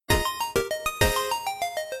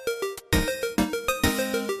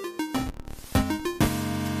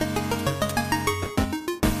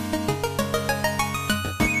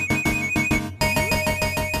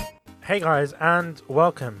Hey guys, and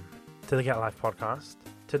welcome to the Get Life podcast.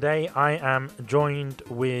 Today I am joined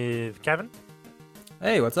with Kevin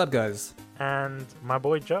Hey, what's up, guys? and my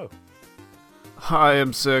boy Joe. Hi,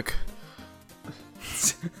 I'm sick.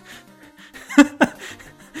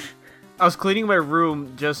 I was cleaning my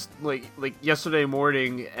room just like yesterday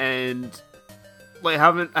morning, and I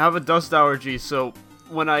have a dust allergy. So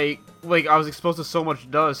when I was exposed to so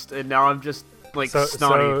much dust, and now I'm just snotty.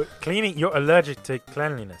 So cleaning, you're allergic to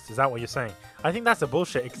cleanliness. Is that what you're saying? I think that's a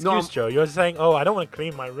bullshit excuse, Joe. You're saying, "Oh, I don't want to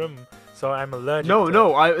clean my room, so I'm allergic."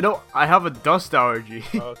 I have a dust allergy.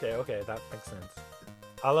 Okay, that makes sense.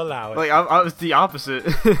 I'll allow it. I was the opposite.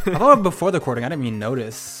 I thought before the recording, I didn't even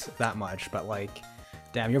notice that much, but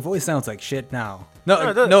damn, your voice sounds like shit now.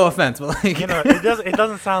 No offense, but it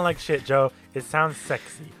doesn't sound like shit, Joe. It sounds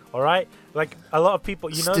sexy. All right, like a lot of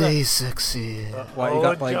people, Stay sexy. What, you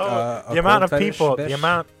got Joe, a the amount of cold fetish, people, bitch? the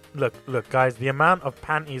amount. Look, guys, the amount of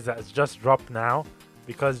panties that has just dropped now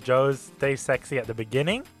because Joe's Stay Sexy at the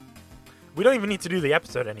beginning. We don't even need to do the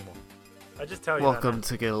episode anymore. I just tell you. Welcome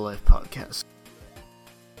to Get a Life podcast.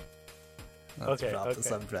 Let's Okay, drop okay. the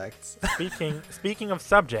subjects. Speaking of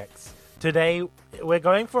subjects, today we're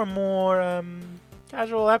going for a more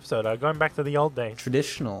casual episode. Going back to the old days.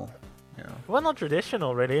 Traditional, Well, not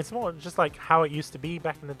traditional, really. It's more just like how it used to be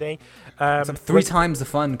back in the day. It's like three times the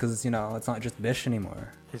fun because it's not just Bish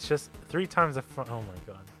anymore. It's just 3 times the fun. Oh my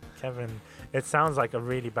god, Kevin! It sounds like a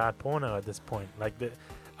really bad porno at this point.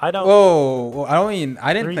 I don't. Whoa!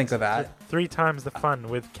 I didn't think of that. 3 times the fun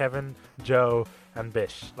with Kevin, Joe, and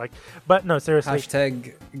Bish. But no, seriously.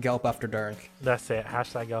 Hashtag Gelp After Dark. That's it.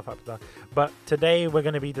 Hashtag Elf Up Down. But today we're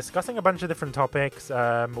going to be discussing a bunch of different topics.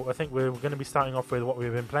 I think we're going to be starting off with what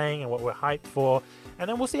we've been playing and what we're hyped for, and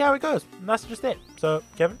then we'll see how it goes. And that's just it. So,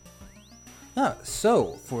 Kevin?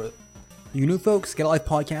 So for you new folks, Get a Life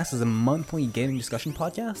Podcast is a monthly gaming discussion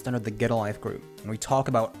podcast under the Get a Life group. And we talk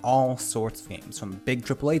about all sorts of games, from big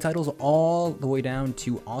AAA titles all the way down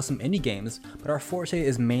to awesome indie games, but our forte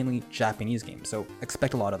is mainly Japanese games, so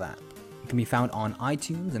expect a lot of that. It can be found on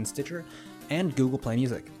iTunes and Stitcher and Google Play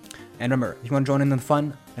Music. And remember, if you want to join in the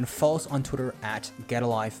fun, then follow us on Twitter at Get a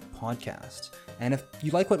Life Podcast. And if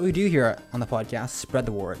you like what we do here on the podcast, spread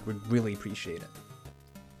the word. We'd really appreciate it.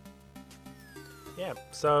 Yeah,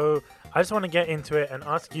 so I just want to get into it and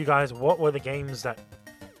ask you guys what were the games that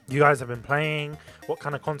you guys have been playing, what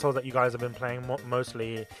kind of console that you guys have been playing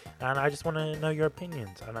mostly, and I just want to know your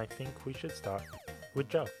opinions, and I think we should start with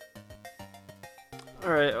Joe.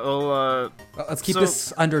 Alright, Well, let's keep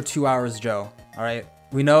this under 2 hours, Joe. All right.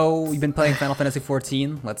 We know you've been playing Final Fantasy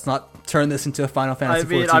 14. Let's not turn this into a Final Fantasy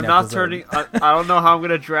 14 I'm not episode. turning. I don't know how I'm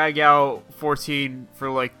gonna drag out 14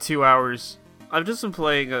 for 2 hours. I've just been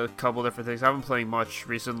playing a couple different things. I haven't been playing much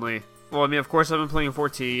recently. Well, I mean, of course, I've been playing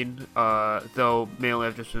 14. Though mainly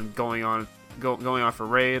I've just been going on for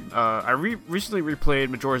raid. I recently replayed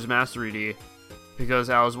Majora's Mask 3D because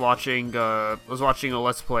I was watching a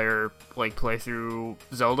Let's Player play through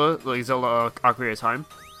Zelda Ocarina of Time,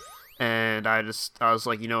 and I was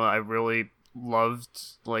like, I really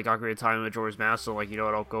loved Ocarina of Time and Majora's Mask, so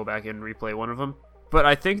I'll go back and replay one of them. But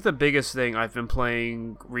I think the biggest thing I've been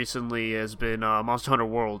playing recently has been Monster Hunter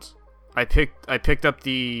World. I picked up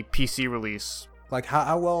the PC release.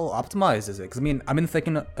 How well optimized is it? Because I mean, I've been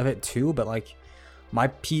thinking of it too, but my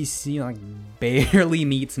PC barely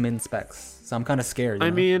meets min specs, so I'm kind of scared.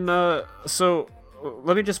 So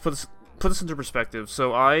let me just put this into perspective.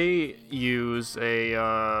 So I use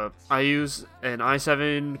an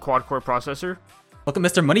i7 quad-core processor. Look at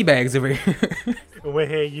Mr. Moneybags over here. We're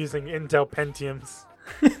here using Intel Pentiums.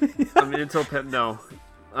 No.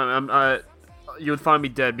 You would find me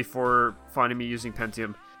dead before finding me using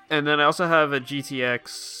Pentium. And then I also have a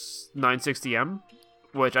GTX 960M,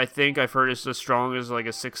 which I think I've heard is as strong as a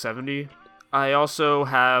 670. I also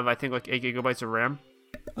have, I think, 8 gigabytes of RAM.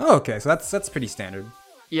 Oh, okay, so that's pretty standard.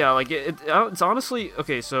 Yeah, it's honestly...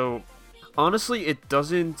 Okay, so... Honestly, it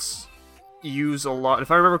doesn't use a lot...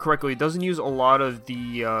 If I remember correctly, it doesn't use a lot of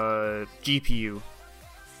the GPU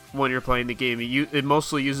when you're playing the game. It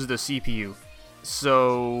mostly uses the CPU.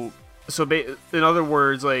 So in other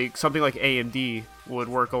words, something like AMD would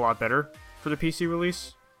work a lot better for the PC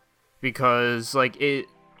release, because it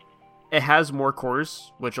has more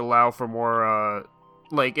cores, which allow for more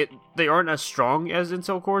they aren't as strong as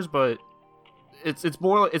Intel cores, but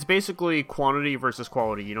it's basically quantity versus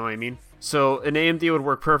quality, you know what I mean? So an AMD would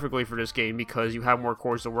work perfectly for this game because you have more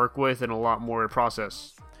cores to work with and a lot more to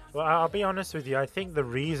process. Well, I'll be honest with you. I think the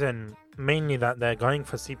reason mainly that they're going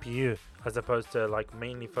for CPU as opposed to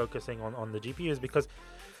mainly focusing on the GPU is because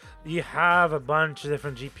you have a bunch of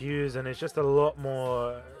different GPUs, and it's just a lot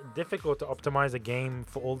more difficult to optimize a game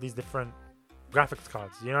for all these different graphics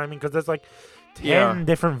cards. You know what I mean? Because there's like 10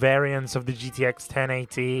 different variants of the GTX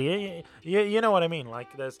 1080. You know what I mean?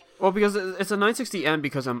 Like there's because it's a 960M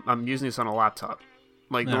because I'm using this on a laptop.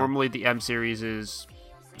 Like normally the M series is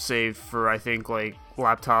saved for I think like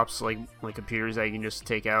laptops, like computers that you can just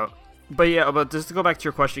take out. But just to go back to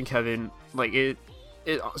your question, Kevin, like it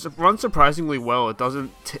runs surprisingly well. It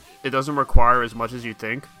doesn't require as much as you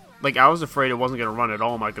think. Like I was afraid it wasn't gonna run at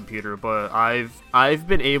all on my computer, but I've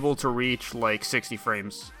been able to reach like 60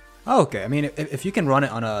 frames. Oh, okay. I mean, if you can run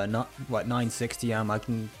it on a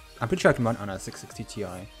 960M, I'm pretty sure I can run it on a 660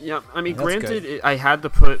 Ti. Yeah, I mean, That's granted, I had to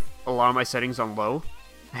put a lot of my settings on low.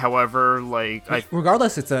 However, like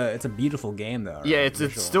regardless, it's a beautiful game though. Yeah, right?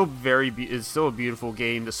 it's still it's still a beautiful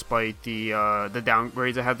game despite the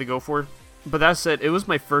downgrades I had to go for. But that said, it was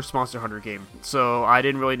my first Monster Hunter game, so I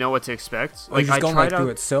didn't really know what to expect. Are you just going through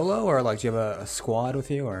it solo, or like do you have a squad with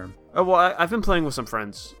you, or? Oh well, I've been playing with some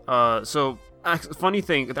friends. So funny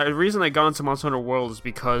thing, the reason I got into Monster Hunter World is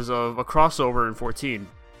because of a crossover in 14,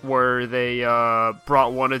 where they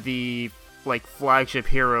brought one of the like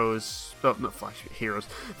flagship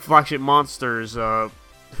monsters,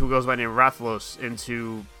 who goes by the name of Rathalos,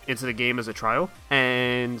 into the game as a trial.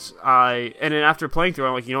 And then after playing through,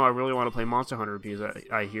 I'm like, I really want to play Monster Hunter because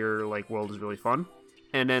I hear like World is really fun.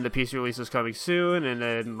 And then the PC release is coming soon, and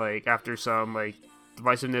then like after some like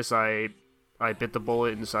divisiveness, I bit the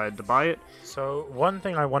bullet and decided to buy it. So one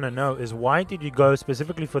thing I want to know is why did you go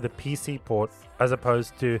specifically for the PC port as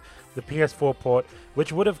opposed to the PS4 port,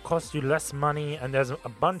 which would have cost you less money, and there's a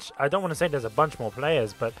bunch, I don't want to say there's a bunch more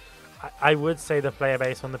players, but I would say the player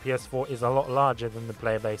base on the PS4 is a lot larger than the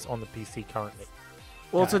player base on the PC currently.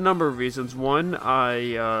 Well, it's a number of reasons. One,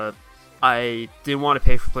 I didn't want to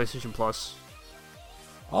pay for PlayStation Plus.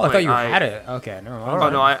 Oh, I thought you had it. Okay, never mind. Oh,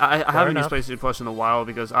 no, I haven't used PlayStation Plus in a while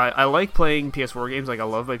because I like playing PS4 games. Like, I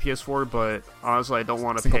love my PS4, but honestly, I don't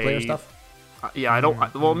want to pay... Single-player stuff? Yeah, I don't...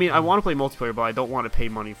 Well, I mean, I want to play multiplayer, but I don't want to pay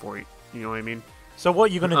money for it. You know what I mean? So what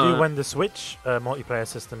are you going to do when the Switch multiplayer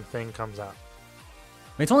system thing comes out?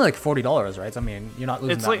 I mean, it's only like $40, right? I mean, you're not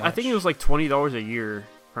losing it's that like much. I think it was like $20 a year,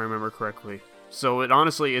 if I remember correctly. So it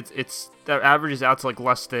honestly, it's that averages out to like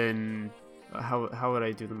less than... How would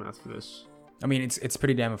I do the math for this? I mean, it's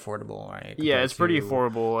pretty damn affordable, right? Yeah, it's pretty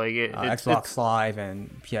affordable. Like Xbox Live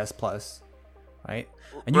and PS Plus, right?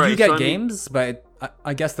 And you do get games, but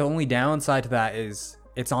I guess the only downside to that is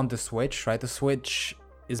it's on the Switch, right? The Switch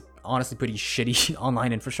is honestly pretty shitty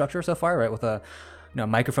online infrastructure so far, right? With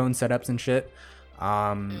microphone setups and shit.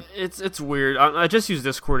 It's weird. I just use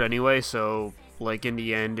Discord anyway, so like in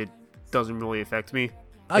the end, it doesn't really affect me.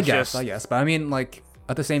 I guess, but I mean, like,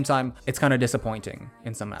 at the same time, it's kind of disappointing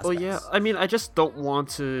in some aspects. Well, yeah, I mean, I just don't want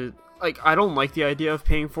to... Like, I don't like the idea of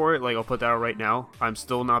paying for it. Like, I'll put that out right now. I'm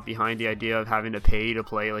still not behind the idea of having to pay to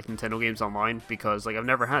play, like, Nintendo games online because, like, I've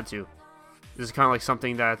never had to. This is kind of like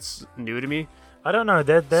something that's new to me. I don't know.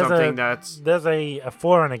 There's a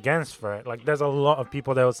for and against for it. Like, there's a lot of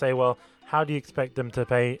people that will say, well, how do you expect them to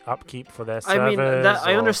pay upkeep for their servers? I mean,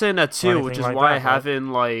 I understand that too, which is why I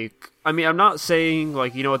haven't, like... I mean, I'm not saying,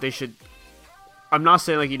 like, you know what, they should... I'm not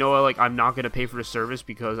saying, like, you know what, like, I'm not going to pay for the service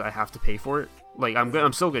because I have to pay for it. Like,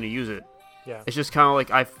 I'm still going to use it. Yeah. It's just kind of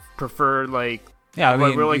like I prefer, like... Yeah, I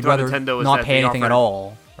mean, really you'd rather Nintendo is not pay anything at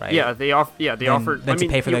all, right? Yeah, they offered... Then to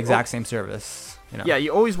pay for the exact same service, you know? Yeah,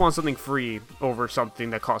 you always want something free over something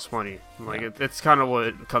that costs money. Like, it's kind of what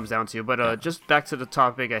it comes down to. But just back to the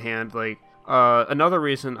topic at hand, like... another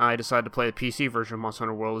reason I decided to play the PC version of Monster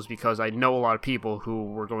Hunter World is because I know a lot of people who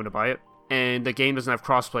were going to buy it. And the game doesn't have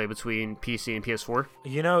crossplay between PC and PS4.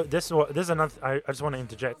 You know, this is another. I just want to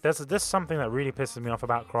interject. This is something that really pisses me off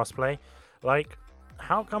about crossplay. Like,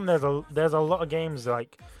 how come there's a lot of games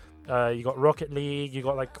like you got Rocket League, you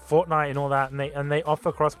got like Fortnite and all that, and they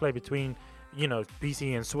offer crossplay between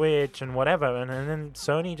PC and Switch and whatever, and then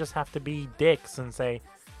Sony just have to be dicks and say,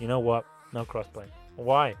 you know what, no crossplay.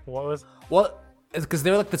 Why? What was? Well, it's because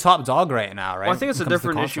they're like the top dog right now, right? Well, I think it's a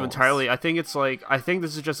different issue entirely. I think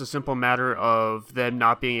this is just a simple matter of them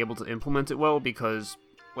not being able to implement it well because,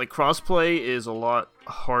 like, crossplay is a lot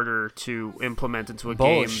harder to implement into a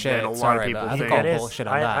game than a lot of people think. It is.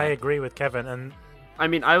 I agree with Kevin, and I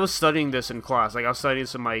mean, I was studying this in class. Like, I was studying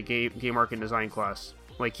this in my game art and design class.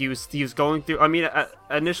 Like, he was going through. I mean,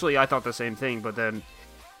 initially I thought the same thing, but then.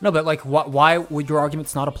 No, but like, why would your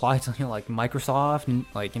arguments not apply to like Microsoft and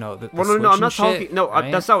like the well, no, I'm not talking. No,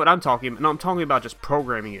 right? That's not what I'm talking about. No, I'm talking about just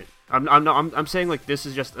programming it. I'm saying like this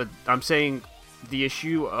is just I'm saying the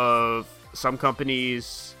issue of some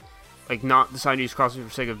companies like not deciding to use crossplay for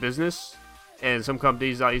sake of business and some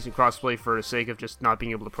companies not using crossplay for the sake of just not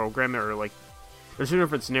being able to program it, or like there's two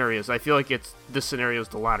different scenarios. I feel like this scenario is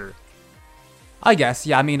the latter. I guess,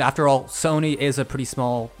 yeah. I mean, after all, Sony is a pretty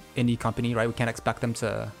small indie company, right? We can't expect them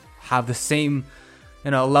to have the same,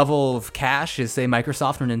 level of cash as, say,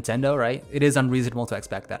 Microsoft or Nintendo, right? It is unreasonable to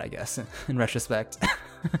expect that, I guess, in retrospect.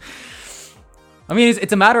 I mean,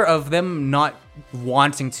 it's a matter of them not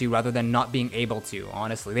wanting to rather than not being able to,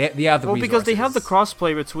 honestly. They have the resources. Because they have the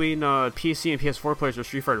crossplay between PC and PS4 players with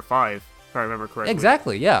Street Fighter 5, if I remember correctly.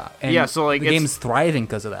 Exactly, yeah. And yeah, so like the game's thriving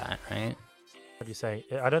because of that, right? What do you say?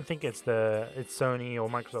 I don't think it's Sony or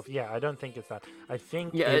Microsoft. Yeah, I don't think it's that. I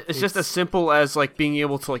think it's just as simple as like being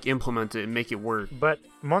able to like implement it and make it work. But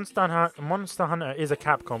Monster Hunter is a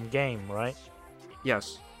Capcom game, right?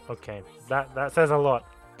 Yes. Okay, that says a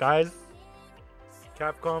lot, guys.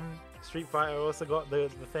 Capcom, Street Fighter also got the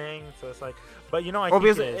thing, so it's like, but I think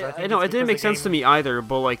it is. I know it didn't make sense to me either,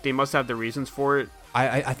 but like they must have the reasons for it.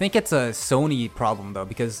 I think it's a Sony problem though,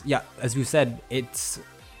 because yeah, as you said, it's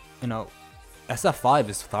SF5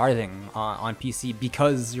 is thriving on PC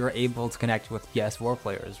because you're able to connect with PS4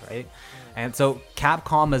 players, right? And so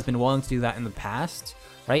Capcom has been willing to do that in the past,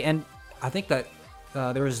 right? And I think that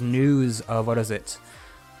there was news of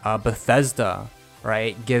Bethesda,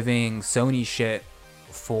 right, giving Sony shit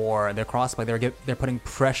for their crossplay. They're putting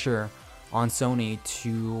pressure on Sony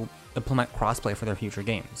to implement crossplay for their future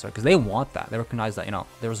games, right? Because they want that. They recognize that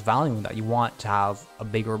there's value in that. You want to have a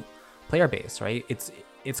bigger player base, right?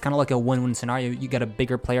 It's kind of like a win-win scenario. You get a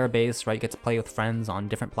bigger player base, right? You get to play with friends on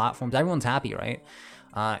different platforms. Everyone's happy, right?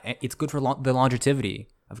 It's good for the longevity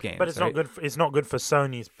of games. But it's right? not good. It's not good for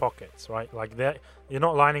Sony's pockets, right? Like you're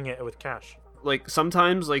not lining it with cash. Like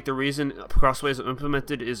sometimes, like the reason crossplay is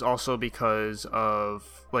implemented is also because of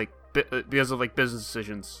business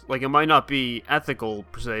decisions. Like it might not be ethical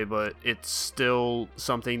per se, but it's still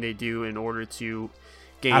something they do in order to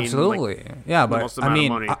gain. Absolutely, yeah. But most amount of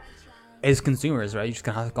money. As consumers, right, you just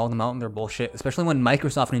gotta have to call them out on their bullshit, especially when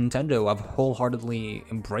Microsoft and Nintendo have wholeheartedly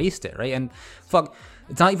embraced it, right? And fuck,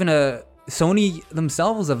 it's not even Sony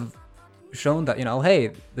themselves have shown that,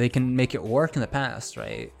 hey, they can make it work in the past,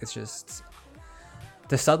 right? It's just,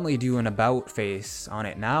 to suddenly do an about face on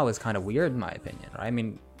it now is kind of weird in my opinion, right? I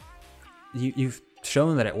mean, you've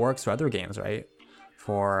shown that it works for other games, right?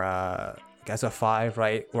 For, SF5,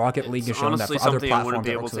 right? Rocket League has shown that for other platforms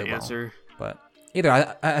it works really well. But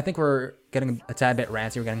either I think we're getting a tad bit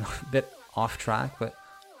ranty. We're getting a bit off track, but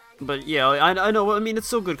yeah, I know. I mean, it's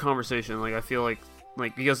still good conversation. Like I feel like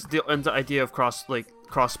because the idea of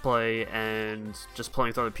crossplay and just playing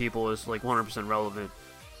with other people is like 100% relevant.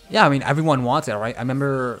 Yeah, I mean everyone wants it, right? I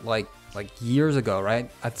remember like years ago,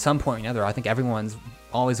 right? At some point or another, I think everyone's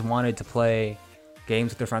always wanted to play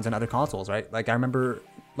games with their friends on other consoles, right? Like I remember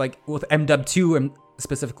like with MW2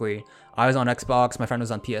 specifically, I was on Xbox, my friend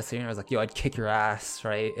was on PS3, and I was like, yo, I'd kick your ass,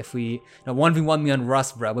 right? If we 1v1 me on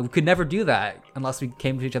Rust, bro. But we could never do that unless we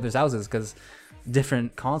came to each other's houses because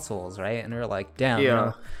different consoles, right? And we were like,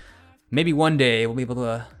 damn, maybe one day we'll be able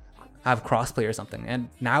to have crossplay or something. And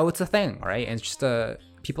now it's a thing, right? And it's just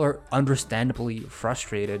people are understandably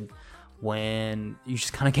frustrated when you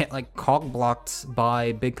just kind of get like cock blocked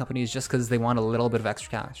by big companies just because they want a little bit of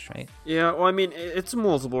extra cash, right? Yeah, well, I mean, it's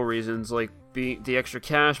multiple reasons, like the extra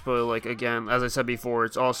cash, but like again, as I said before,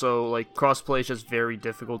 it's also like crossplay is just very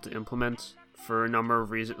difficult to implement for a number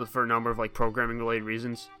of reasons, for a number of like programming related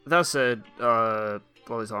reasons. That said, what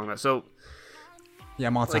was I talking about? So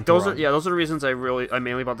yeah, those are the reasons I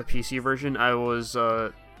mainly bought the PC version. I was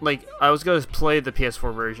gonna play the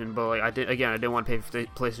PS4 version, but like I didn't want to pay for the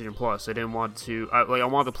PlayStation Plus. I didn't want to. I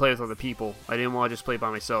wanted to play with other people. I didn't want to just play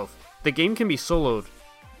by myself. The game can be soloed,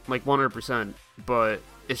 like 100%, but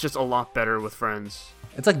it's just a lot better with friends.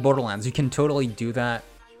 It's like Borderlands. You can totally do that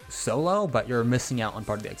solo, but you're missing out on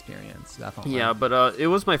part of the experience. Definitely. Yeah, but it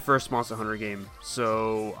was my first Monster Hunter game,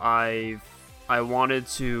 so I wanted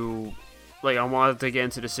to get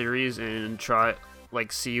into the series and try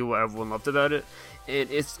see what everyone loved about it.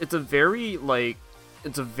 It's a very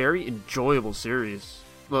enjoyable series.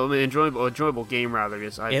 Well, I mean, enjoyable game rather.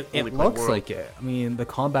 Because it looks like it. I mean, the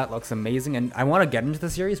combat looks amazing, and I want to get into the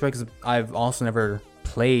series because I've also never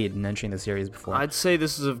played and entering the series before. I'd say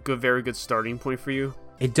this is a very good starting point for you.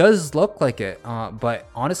 It does look like it, but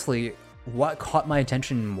honestly, what caught my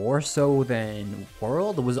attention more so than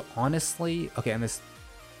World was honestly okay. And this,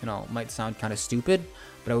 might sound kind of stupid,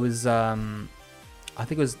 but it was I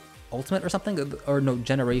think it was Ultimate or something, or no,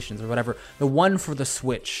 Generations or whatever. The one for the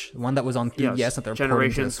Switch, the one that was on 3DS that they're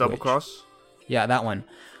Generations Double Cross. Yeah, that one,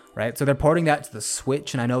 right? So they're porting that to the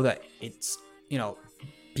Switch, and I know that it's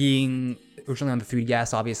being originally on the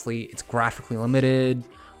 3DS. Obviously, it's graphically limited,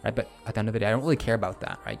 right? But at the end of the day, I don't really care about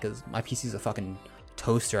that, right? Because my PC is a fucking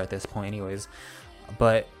toaster at this point anyways.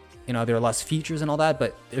 But you know, there are less features and all that,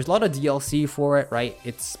 but there's a lot of DLC for it, right?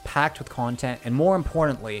 It's packed with content, and more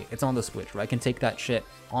importantly, it's on the Switch, right? I can take that shit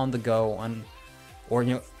on the go, or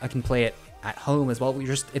you know, I can play it at home as well.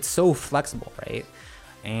 It's so flexible, right?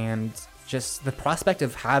 And just the prospect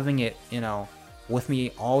of having it, you know, with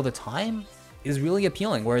me all the time is really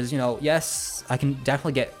appealing. Whereas, you know, yes, I can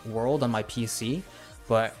definitely get World on my PC,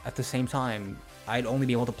 but at the same time, I'd only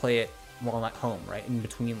be able to play it while I'm at home, right? In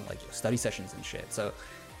between like study sessions and shit. So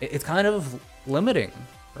it's kind of limiting,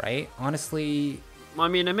 right? Honestly. I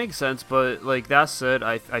mean, it makes sense, but like that said,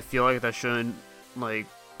 I feel like that shouldn't like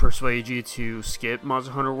persuade you to skip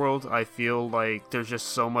Monster Hunter World. I feel like there's just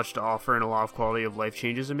so much to offer and a lot of quality of life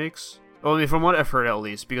changes it makes. Well, I mean, from what I've heard at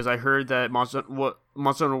least, because I heard that Monster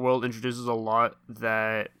Hunter World introduces a lot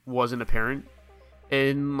that wasn't apparent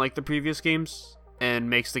in like the previous games, and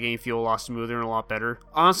makes the game feel a lot smoother and a lot better.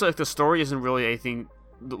 Honestly, like the story isn't really anything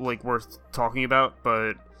like worth talking about,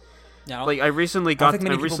 but yeah, like I recently I think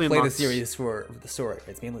many people play the series for the story.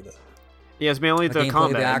 It's mainly the the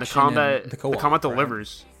combat. And the combat right?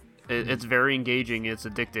 delivers. It's very engaging. It's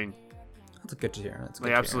addicting. That's good to hear. That's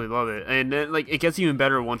good I absolutely love it, and then, like it gets even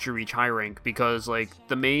better once you reach high rank, because like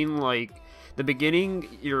the beginning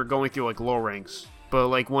you're going through like low ranks, but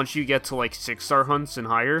like once you get to like 6-star hunts and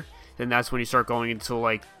higher, then that's when you start going into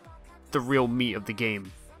like the real meat of the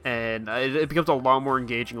game, and it becomes a lot more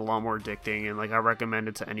engaging, a lot more addicting, and like I recommend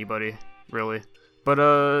it to anybody really. But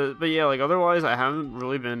yeah, like otherwise I haven't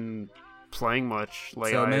really been playing much.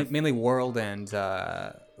 Like so mainly World and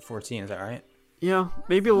 14, is that right? Yeah,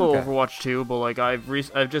 maybe a little Overwatch too, but like I've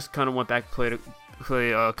just kind of went back to play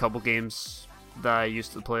a couple games that I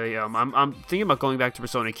used to play. I'm thinking about going back to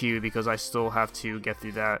Persona Q because I still have to get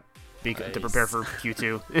through that to prepare for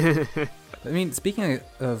Q2. I mean, speaking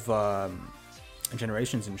of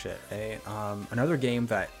generations and shit, another game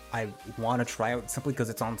that I want to try out simply because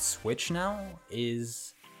it's on Switch now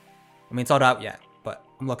is, I mean, it's not out yet, but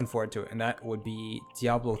I'm looking forward to it, and that would be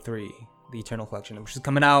Diablo 3. The Eternal Collection, which is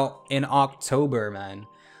coming out in October, man.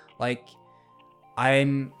 Like, I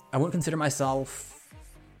wouldn't consider myself,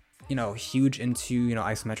 you know, huge into, you know,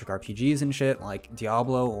 isometric RPGs and shit like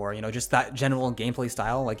Diablo, or, you know, just that general gameplay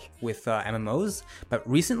style like with MMOs. But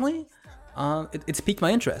recently, it's piqued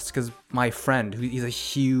my interest because my friend, he's a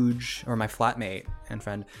huge, or my flatmate and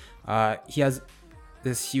friend, he has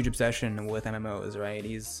this huge obsession with MMOs, right?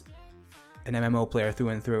 He's an MMO player through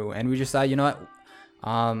and through, and we just thought, you know what?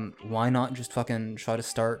 Why not just fucking try to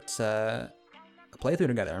start a playthrough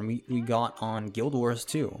together? And we got on Guild Wars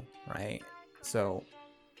 2, right? So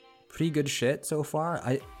pretty good shit so far.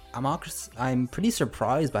 I'm pretty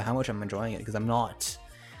surprised by how much I'm enjoying it, because I'm not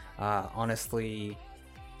honestly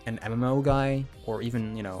an MMO guy, or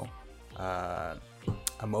even, you know, a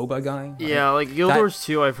MOBA guy. Right? Yeah, like Guild Wars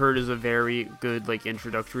 2 I've heard is a very good like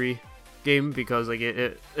introductory game, because like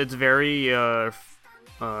it's very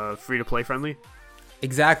free to play friendly.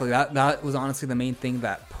 Exactly. That was honestly the main thing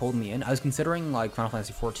that pulled me in. I was considering like Final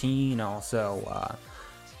Fantasy 14, also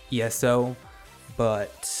ESO,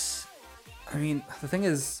 but I mean, the thing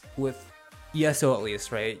is with ESO at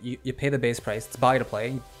least, right? You pay the base price. It's buy to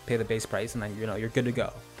play. You pay the base price, and then you know you're good to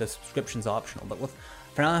go. The subscription's optional. But with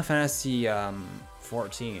Final Fantasy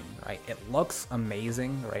 14, right? It looks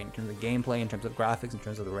amazing, right? In terms of gameplay, in terms of graphics, in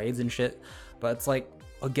terms of the raids and shit. But it's like,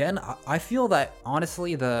 again, I feel that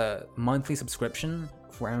honestly the monthly subscription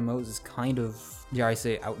for MMOs is kind of, dare I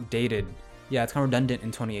say, outdated. Yeah, it's kind of redundant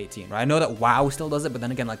in 2018, right? I know that WoW still does it, but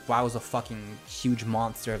then again, like WoW is a fucking huge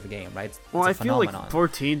monster of a game, right? Well, I feel like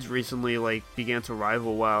 14's recently like began to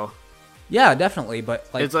rival WoW. Yeah, definitely, but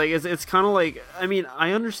like it's kind of like, I mean,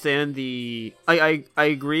 I understand I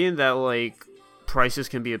agree in that like prices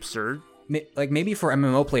can be absurd. Like maybe for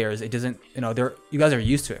MMO players, it doesn't, you know, you guys are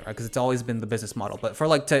used to it, right? Because it's always been the business model. But for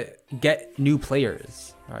like to get new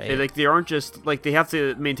players, right? Like they aren't just like, they have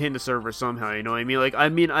to maintain the server somehow. You know what I mean? Like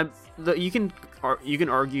you can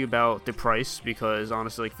argue about the price, because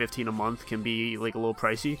honestly, like 15 a month can be like a little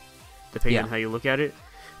pricey, depending on how you look at it.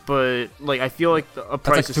 But like I feel like a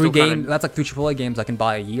price is still kind of, that's like 3 AAA games I can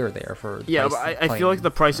buy a year there for. Yeah, but I feel like the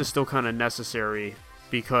price is still kind of necessary,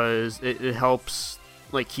 because it helps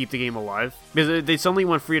like keep the game alive. Because if they suddenly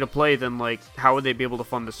went free to play, then like how would they be able to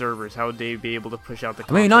fund the servers? How would they be able to push out the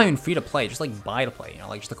content? I mean, not even free to play, just like buy to play, you know,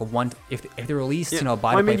 like just like a one, if they released, you know,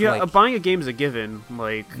 buy to play. I mean, buying a game is a given.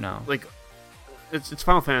 Like, no, like it's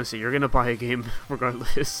Final Fantasy. You're gonna buy a game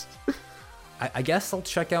regardless. I guess I'll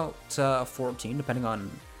check out 14, depending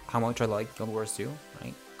on how much I like Guild Wars 2.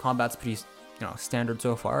 Right, combat's pretty, you know, standard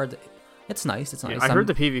so far. It's nice. It's nice. I heard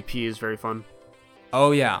the PvP is very fun.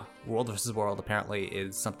 Oh yeah, World versus World apparently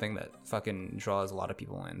is something that fucking draws a lot of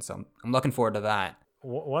people in. So I'm looking forward to that.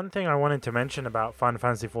 One thing I wanted to mention about Final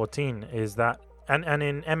Fantasy 14 is that, and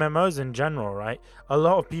in MMOs in general, right? A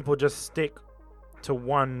lot of people just stick to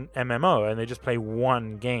one MMO and they just play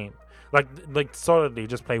one game, like solidly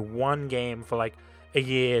just play one game for like a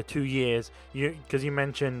year, 2 years. Because you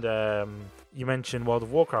mentioned World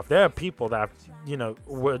of Warcraft. There are people that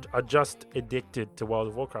are just addicted to World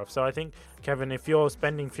of Warcraft. So I think, Kevin, if you're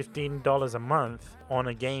spending $15 a month on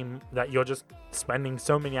a game that you're just spending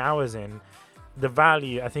so many hours in, the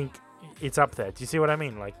value, I think it's up there. Do you see what I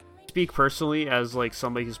mean? Like, Speak personally as like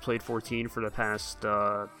somebody who's played 14 for the past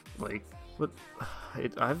I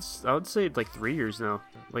would say like 3 years now.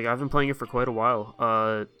 Like, I've been playing it for quite a while.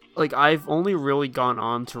 Like, I've only really gone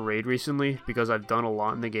on to raid recently because I've done a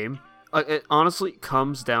lot in the game. It honestly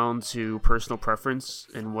comes down to personal preference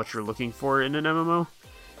and what you're looking for in an MMO.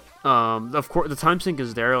 Of course, the time sink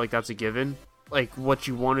is there. Like, that's a given. Like, what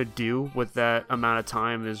you want to do with that amount of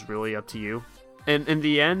time is really up to you. And in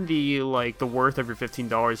the end, the worth of your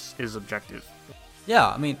 $15 is objective. Yeah,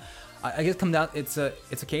 I mean, I guess come down. It's a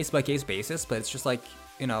case by case basis, but it's just like,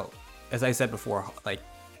 as I said before, like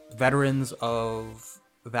veterans of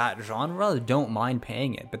that genre don't mind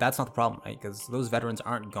paying it, but that's not the problem, right? Because those veterans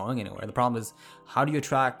aren't going anywhere. The problem is, how do you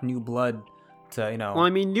attract new blood to Well, I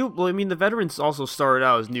mean, the veterans also started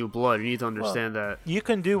out as new blood. You need to understand that. You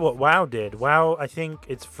can do what WoW did. WoW, I think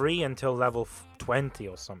it's free until level 20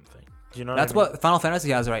 or something. Do you know? That's what Final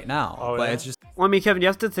Fantasy has right now. Oh, but yeah? it's just. Well, I mean, Kevin, you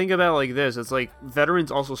have to think about it like this. It's like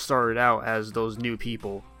veterans also started out as those new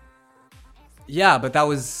people. Yeah, but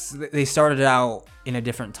they started out in a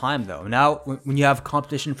different time though. Now, when you have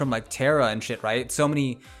competition from like Terra and shit, right? So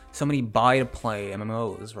many buy to play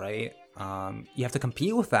MMOs, right? You have to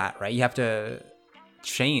compete with that, right? You have to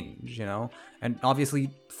change, and obviously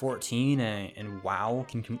 14 and WoW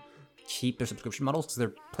can keep their subscription models because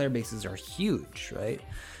their player bases are huge, right?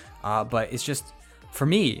 But it's just, for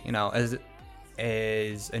me, as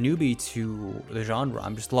a newbie to the genre,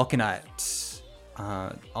 I'm just looking at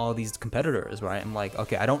all these competitors, right? I'm like,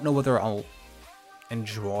 okay, I don't know whether I'll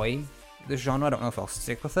enjoy this genre. I don't know if I'll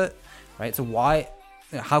stick with it, right? So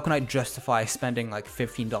how can I justify spending like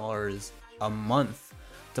 $15 a month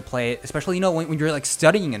to play it, especially when you're like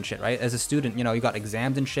studying and shit, right? As a student, you got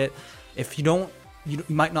exams and shit. If you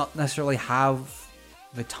might not necessarily have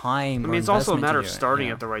the time. I mean, it's also a matter of starting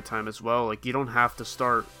at the right time as well. Like, you don't have to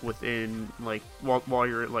start within like while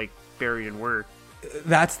you're like buried in work.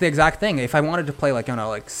 That's the exact thing. If I wanted to play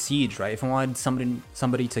like Siege, right? If I wanted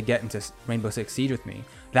somebody to get into Rainbow Six Siege with me,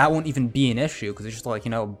 that won't even be an issue because it's just like,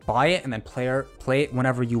 buy it and then play it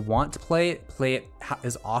whenever you want to play it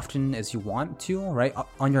as often as you want to, right?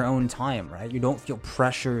 On your own time, right? You don't feel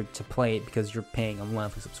pressured to play it because you're paying a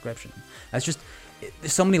monthly subscription. There's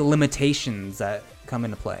so many limitations that come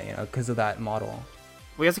into play, because of that model.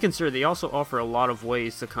 We have to consider they also offer a lot of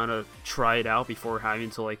ways to kind of try it out before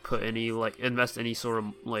having to like put any invest any sort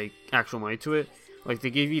of like actual money to it. Like,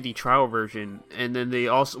 they give you the trial version, and then they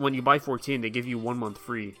also, when you buy 14, they give you 1 month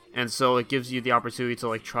free, and so it gives you the opportunity to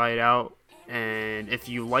like try it out. And if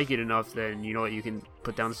you like it enough, then you can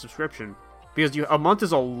put down the subscription. Because a month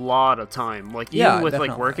is a lot of time. Like, even with definitely,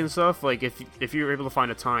 like work and stuff, like if you're able to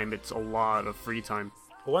find a time, it's a lot of free time.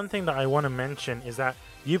 One thing that I want to mention is that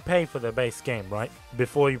you pay for the base game, right?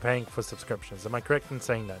 Before you're paying for subscriptions. Am I correct in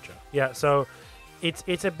saying that, Joe? Yeah, so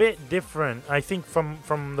it's a bit different, I think,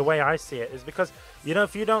 from the way I see it, is because,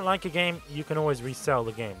 if you don't like a game, you can always resell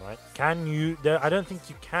the game, right? Can you? I don't think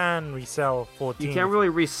you can resell 14. You can't really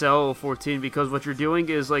resell 14 because what you're doing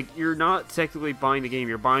is, like, you're not technically buying the game,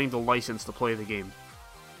 you're buying the license to play the game.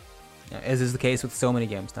 Yeah, as is the case with so many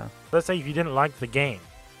games now. Let's say if you didn't like the game,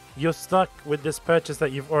 you're stuck with this purchase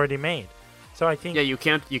that you've already made. So I think... Yeah, you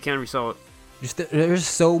can't resell it. There's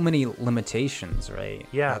so many limitations, right?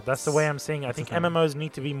 Yeah, that's the way I'm seeing it. I think MMOs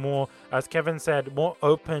need to be more, as Kevin said, more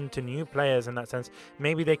open to new players in that sense.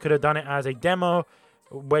 Maybe they could have done it as a demo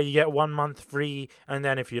where you get 1 month free, and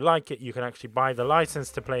then if you like it, you can actually buy the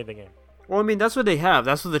license to play the game. Well, I mean, that's what they have.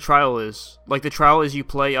 That's what the trial is. Like, the trial is you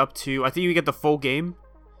play up to... I think you get the full game.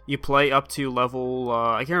 You play up to level...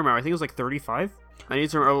 I can't remember. I think it was like 35? I need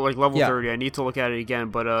to level 30. I need to look at it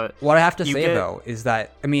again, but what I have to say though is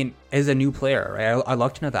that, I mean, as a new player, right, I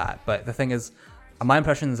looked into that, but the thing is, my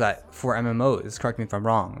impression is that for MMOs, correct me if I'm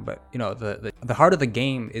wrong, but the heart of the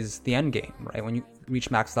game is the end game, right? When you reach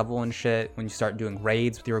max level and shit, when you start doing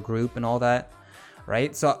raids with your group and all that,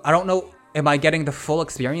 right? So I don't know, am I getting the full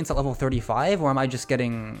experience at level 35, or am I just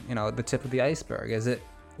getting, the tip of the iceberg?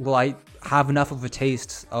 Will I have enough of a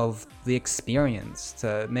taste of the experience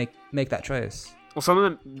to make that choice? well,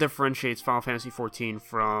 something that differentiates Final Fantasy 14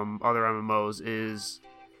 from other MMOs is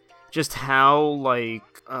just how like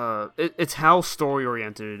it's how story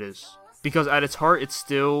oriented it is. Because at its heart, it's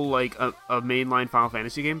still like a mainline Final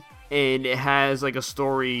Fantasy game, and it has like a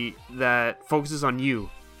story that focuses on you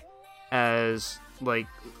as like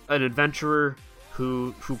an adventurer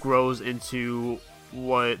who grows into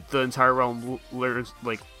what the entire realm learns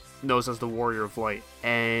like knows as the Warrior of Light,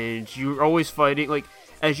 and you're always fighting like.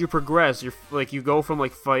 As you progress, you're like you go from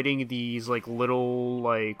like fighting these like little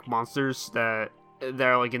like monsters that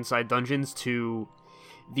are like inside dungeons to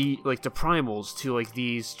the primals, to like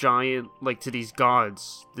these giant like to these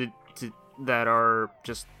gods that are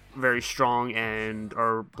just very strong and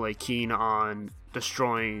are like keen on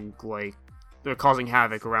destroying, like they're causing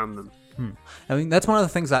havoc around them. I mean, that's one of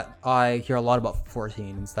the things that I hear a lot about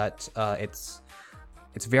 14 is that it's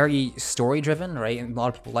very story driven, right? And a lot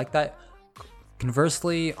of people like that.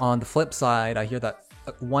 Conversely, on the flip side, I hear that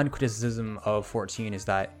one criticism of 14 is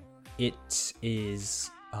that it is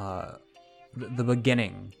the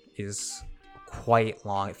beginning is quite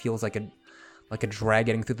long. It feels like a drag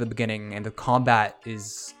getting through the beginning, and the combat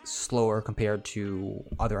is slower compared to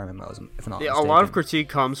other MMOs. If not mistaken. A lot of critique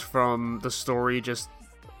comes from the story. Just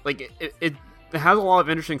like it has a lot of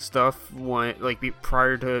interesting stuff when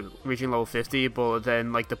prior to reaching level 50, but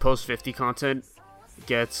then like the post 50 content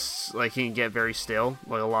gets like can get very stale.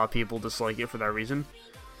 Like a lot of people dislike it for that reason.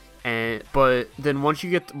 But then once you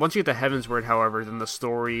get to Heavensward, however, then the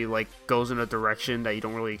story like goes in a direction that you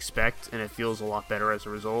don't really expect, and it feels a lot better as a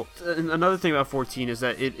result. And another thing about 14 is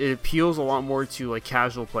that it appeals a lot more to like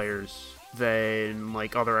casual players than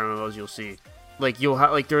like other MMOs you'll see. Like you'll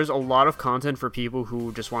have like there's a lot of content for people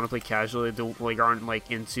who just want to play casually, that like aren't like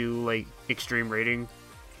into like extreme rating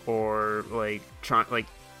or like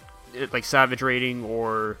like savage rating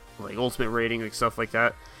or like ultimate rating, like stuff like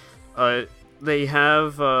that. They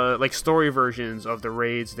have like story versions of the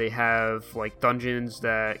raids. They have like dungeons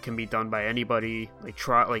that can be done by anybody,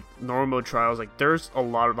 like normal mode trials. Like there's a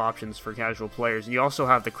lot of options for casual players. You also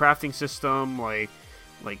have the crafting system, like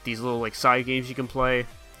these little like side games you can play.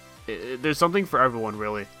 There's something for everyone,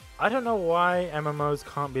 really. I don't know why MMOs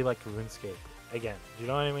can't be like RuneScape again. Do you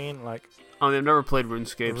know what I mean? Like, I've never played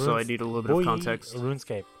RuneScape, so I need a little bit of context.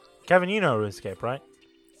 RuneScape. Kevin, you know RuneScape, right?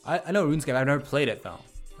 I know RuneScape. I've never played it though.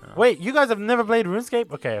 Wait, you guys have never played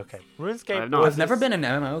RuneScape? Okay. RuneScape. I've never been an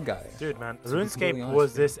MMO guy. Dude, man, RuneScape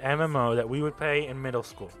was this MMO that we would play in middle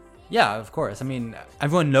school. Yeah, of course. I mean,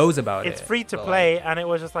 everyone knows about it. It's free to play, and it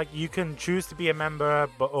was just like you can choose to be a member,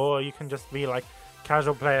 or you can just be like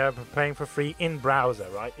casual player playing for free in browser,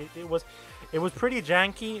 right? It was pretty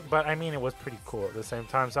janky, but I mean it was pretty cool at the same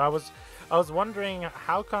time. So I was wondering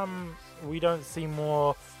how come we don't see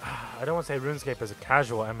more. I don't want to say RuneScape as a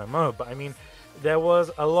casual MMO, but I mean there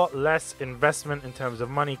was a lot less investment in terms of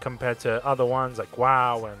money compared to other ones like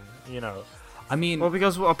WoW and, you know. I mean, well,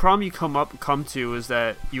 because a problem you come to is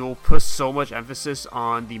that you'll put so much emphasis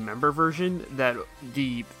on the member version that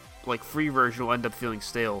the like free version will end up feeling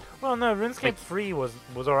stale. Well, no, RuneScape free was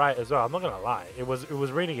alright as well. I'm not gonna lie, it was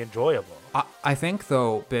really enjoyable. I think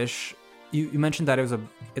though, Bish, you mentioned that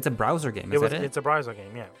it's a browser game. It's a browser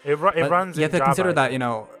game, yeah. It runs. You have to Java, consider that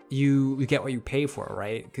you get what you pay for,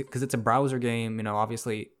 right? Because it's a browser game.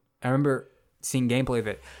 Obviously, I remember seeing gameplay of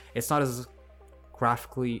it. It's not as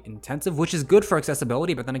graphically intensive, which is good for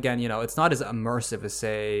accessibility. But then again, it's not as immersive as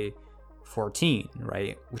say 14,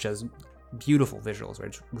 right? Which has beautiful visuals,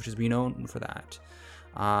 right? Which is known for that.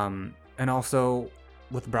 And also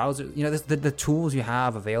with browser, the tools you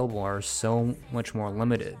have available are so much more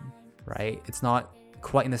limited, right? It's not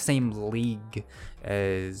quite in the same league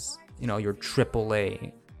as your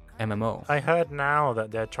AAA MMO. I heard now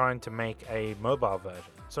that they're trying to make a mobile version,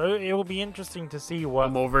 so it will be interesting to see what a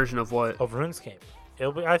mobile version of what of RuneScape.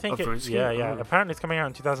 It'll be, I think, yeah. Oh. Apparently, it's coming out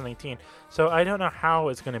in 2018. So I don't know how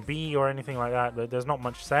it's going to be or anything like that. There's not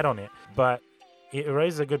much said on it, but it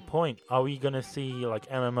raises a good point. Are we going to see like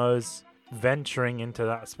MMOs venturing into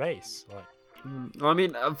that space? Like, well, I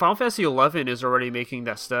mean, Final Fantasy 11 is already making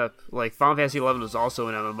that step. Like, Final Fantasy 11 is also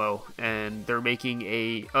an MMO, and they're making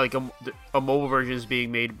a mobile version is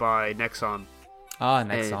being made by Nexon. Ah,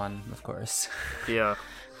 Nexon, of course. Yeah,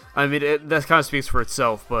 I mean that kind of speaks for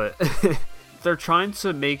itself, but they're trying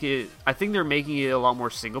to make it. I think they're making it a lot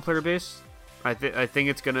more single player based. I think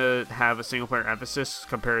it's gonna have a single player emphasis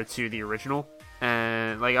compared to the original.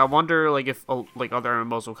 And like I wonder if like other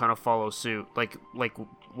MMOs will kind of follow suit, like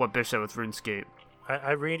what Bish said with RuneScape.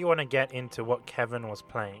 I really want to get into what Kevin was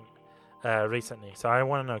playing recently. So I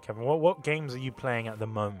want to know, Kevin, what games are you playing at the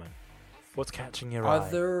moment? What's catching your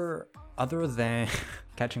eye? Other than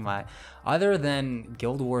catching my, other than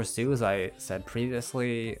Guild Wars 2, as I said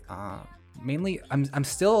previously, mainly I'm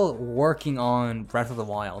still working on Breath of the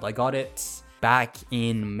Wild. I got it back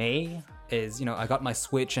in May. I got my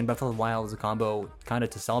Switch and Breath of the Wild as a combo, kind of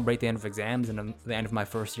to celebrate the end of exams and the end of my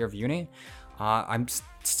first year of uni. I'm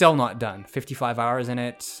still not done. 55 hours in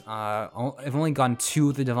it. I've only gone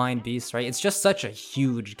to the Divine Beast, right? It's just such a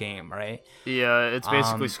huge game, right? Yeah, it's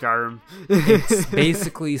basically Skyrim. It's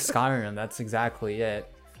basically Skyrim. That's exactly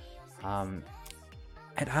it. And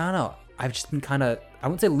I don't know. I've just been kind of, I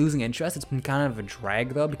wouldn't say losing interest. It's been kind of a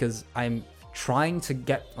drag though, because I'm trying to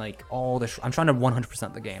get like all the I'm trying to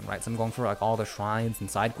 100% the game, right? So I'm going for like all the shrines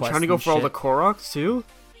and side quests. Trying to go for all the Koroks too?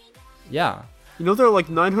 Yeah. You know there are like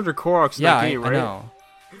 900 Koroks in that game, right? I know.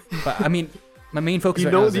 But I mean, my main focus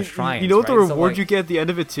right know now is the the shrines. You know what the right? reward So, you get at the end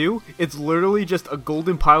of it too? It's literally just a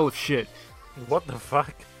golden pile of shit. What the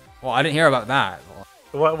fuck? Well, I didn't hear about that.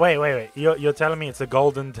 Wait. You're telling me it's a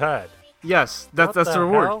golden turd? Yes, that's What the the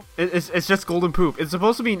reward. hell? It's just golden poop. It's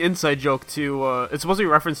supposed to be an inside joke to it's supposed to be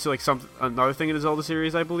a reference to like another thing in the Zelda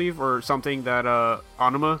series, I believe, or something that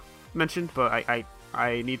Anima mentioned, but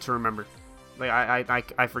I need to remember. Like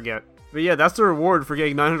I forget. But yeah, that's the reward for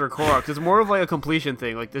getting 900 Koroks. It's more of like a completion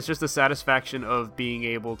thing. Like it's just the satisfaction of being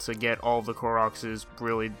able to get all of the Koroks is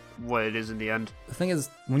really what it is in the end. The thing is,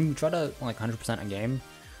 when you try to like 100% a game,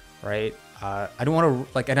 right? I don't want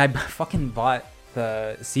to like, and I fucking bought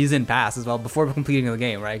the season pass as well before completing the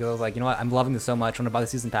game, right? Because I was like, you know what, I'm loving this so much, I'm gonna buy the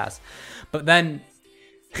season pass. But then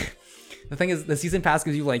the thing is, the season pass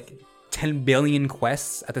gives you like 10 billion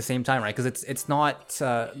quests at the same time, right? Because it's not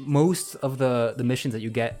most of the missions that you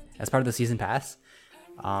get as part of the season pass.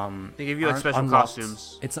 They give you like special unlocked.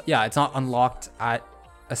 costumes. It's not unlocked at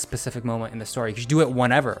a specific moment in the story. You can do it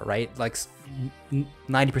whenever, right? Like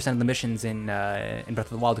 90% of the missions in Breath of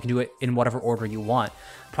the Wild, you can do it in whatever order you want.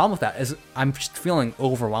 Problem with that is I'm just feeling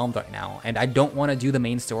overwhelmed right now, and I don't want to do the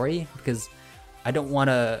main story because I don't want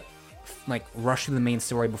to like rush through the main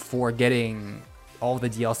story before getting all the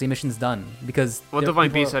DLC missions done. Because What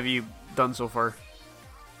Divine Beasts have you done so far?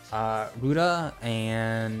 Ruda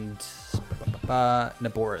and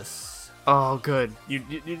Naboris. Oh, good.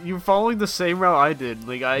 You're following the same route I did.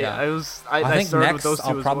 Like I think started next with those two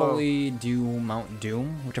I'll as probably do Mount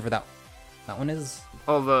Doom, whichever that one is.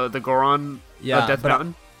 well. Oh, the Goron Death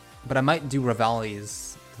Mountain. But I might do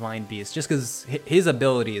Revali's Divine Beast just because his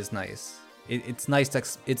ability is nice. It's nice to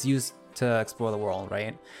it's used to explore the world,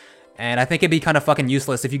 right? And I think it'd be kind of fucking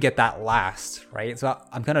useless if you get that last, right? So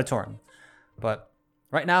I'm kind of torn. But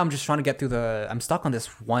right now I'm just trying to get through I'm stuck on this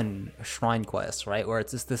one shrine quest, right? Where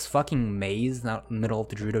it's just this fucking maze out in the middle of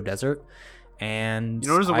the Gerudo Desert. And You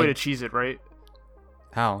know there's a way to cheese it, right?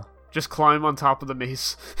 How? Just climb on top of the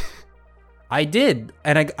maze. I did,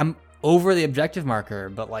 and I'm over the objective marker,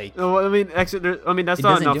 but like... No, I mean, that's It not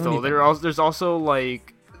doesn't enough do though. anything. There's also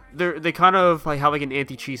like they kind of like have like an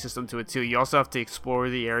anti-cheat system to it too. You also have to explore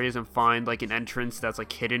the areas and find like an entrance that's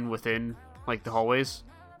like hidden within like the hallways.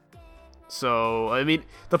 So I mean,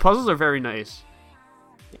 the puzzles are very nice.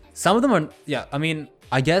 Some of them are, yeah, I mean,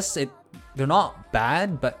 I guess they're not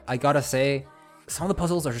bad, but I gotta say, some of the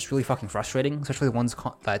puzzles are just really fucking frustrating, especially the ones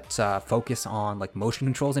that focus on like motion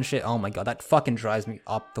controls and shit. Oh my god, that fucking drives me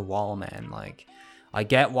up the wall, man. Like, I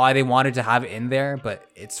get why they wanted to have it in there, but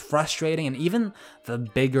it's frustrating. And even the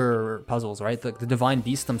bigger puzzles, right? The Divine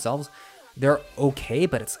Beasts themselves, they're okay,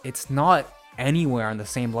 but it's not anywhere on the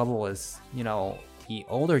same level as, you know, the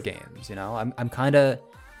older games, you know? I'm kind of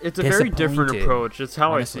It's a very different approach. That's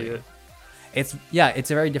how honestly. I see it.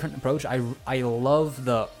 It's a very different approach. I love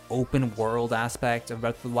the open world aspect of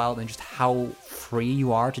Breath of the Wild and just how free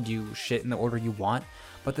you are to do shit in the order you want.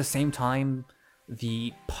 But at the same time,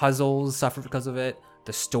 the puzzles suffer because of it.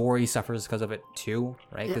 The story suffers because of it too,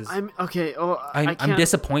 right? Yeah, Because I'm okay. Oh, I'm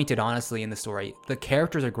disappointed, honestly, in the story. The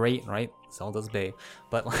characters are great, right? Zelda's bae,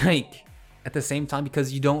 but like at the same time,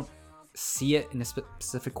 because you don't see it in a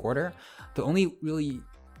specific order, the only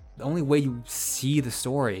way you see the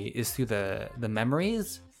story is through the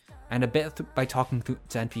memories and a bit by talking to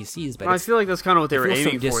NPCs. But I feel like that's kind of what they were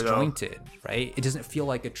aiming so for, though. disjointed, right? It doesn't feel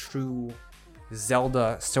like a true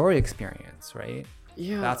Zelda story experience, right?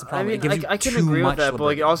 Yeah, That's the problem. I It gives mean, you I can too agree with much that, but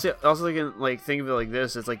like liberty. also like think of it like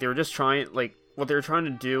this: it's like they were just trying, like what they were trying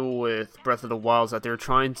to do with Breath of the Wild is that they were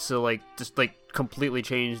trying to like just like completely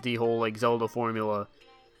change the whole like Zelda formula.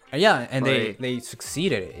 Yeah, and Like- they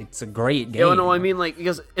succeeded. It's a great game. Yeah, no, I mean like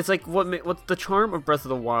because it's like what the charm of Breath of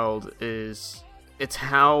the Wild is. It's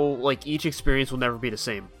how like each experience will never be the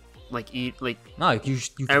same. eat like. No, you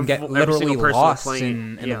can get Every literally single person lost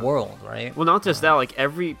playing in the world, right? Well, not just that. Like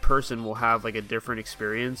every person will have like a different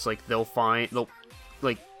experience. Like they'll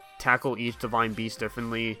like tackle each divine beast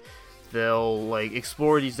differently. They'll like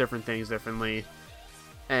explore these different things differently.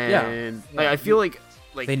 And I feel like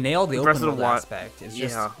they nailed the Breath open of the world Wild. aspect. It's Yeah,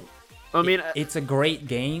 just, I mean, it's a great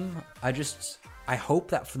game. I hope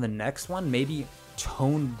that for the next one, maybe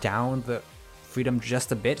tone down the freedom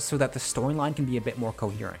just a bit so that the storyline can be a bit more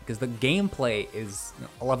coherent. Because the gameplay is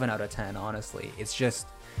 11 out of 10, honestly. It's just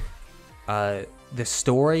the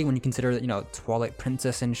story, when you consider that, Twilight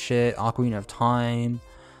Princess and shit, Ocarina of Time.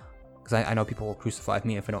 Because I know people will crucify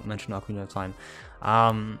me if I don't mention Ocarina of Time.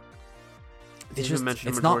 It's just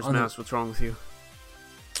mentioned it's Majora's not Mask. What's wrong with you?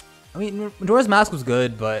 I mean, Majora's Mask was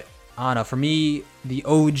good, but I don't know. For me, the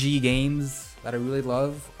OG games that I really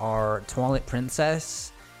love are Twilight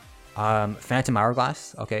Princess, Phantom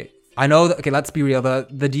Hourglass. Okay, I know. Okay, let's be real.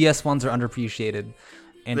 The DS ones are underappreciated,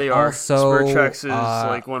 and They are. also Spirit Tracks is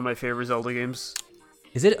like one of my favorite Zelda games.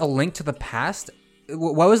 Is it A Link to the Past?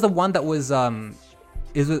 What was the one that was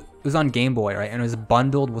it was on Game Boy, right? And it was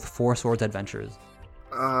bundled with Four Swords Adventures.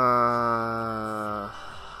 I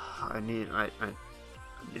need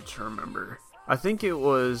to remember. I think it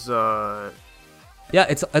was. Yeah,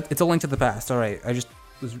 it's A Link to the Past. All right, I just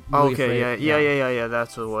was really okay. afraid. Yeah.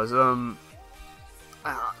 That's what it was. There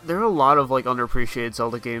are a lot of like underappreciated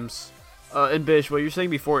Zelda games. And Bish, what you were saying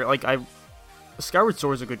before, like Skyward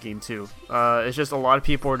Sword is a good game too. It's just a lot of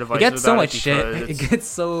people are divisive. It gets so about much shit. It gets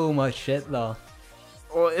so much shit though.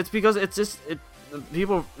 Well, it's because the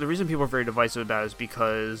reason people are very divisive about it is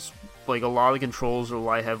because like a lot of the controls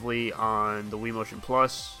rely heavily on the Wii Motion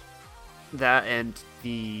Plus, that and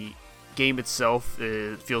the game itself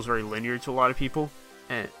feels very linear to a lot of people,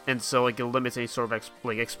 and so like it limits any sort of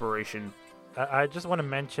exploration. I just want to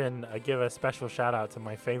mention, give a special shout out to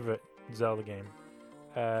my favorite Zelda game,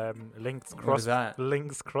 Link's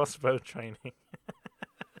Crossbow Training.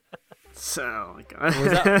 So, my God.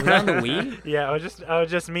 Was that on the Wii? Yeah, I was just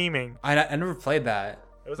memeing. I never played that.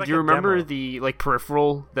 It was like Do you a remember demo. the like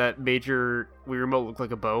peripheral that made your Wii remote look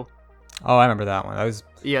like a bow? Oh, I remember that one. That was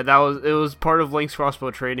Yeah, it was part of Link's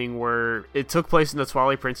Crossbow Training, where it took place in the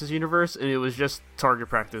Twilight Princess universe, and it was just target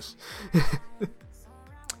practice.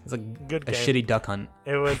 it's a Good a game. shitty duck hunt.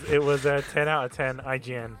 It was a 10 out of 10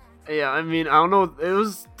 IGN. Yeah, I mean, I don't know. It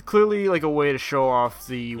was clearly like a way to show off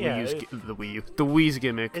the Yeah, Wii's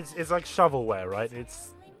gimmick. It's like shovelware, right?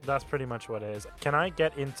 That's pretty much what it is. Can I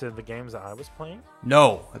get into the games that I was playing?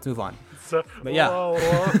 No, let's move on. So, But yeah. whoa.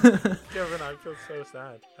 Kevin, I feel so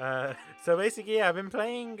sad. So basically, yeah, I've been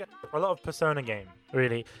playing a lot of Persona game,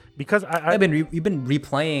 really, because You've been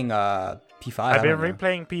replaying P5. I've been haven't you?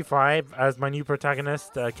 replaying P5 as my new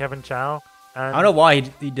protagonist, Kevin Chow. And I don't know why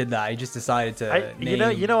he did that. He just decided to.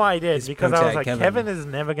 you know why I did, his because I was like, protag Kevin is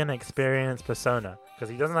never gonna experience Persona because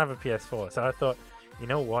he doesn't have a PS4. So I thought, you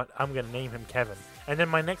know what, I'm gonna name him Kevin, and then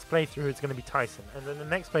my next playthrough is gonna be Tyson, and then the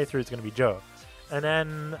next playthrough is gonna be Joe, and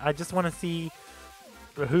then I just want to see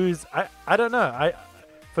who's I don't know.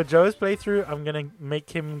 For Joe's playthrough, I'm gonna make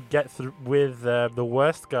him get through with the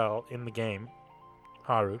worst girl in the game,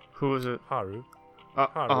 Haru. Who was it? Haru.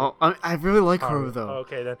 Haru. I really like Haru though.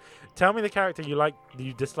 Okay, then tell me the character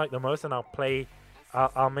you dislike the most, and I'll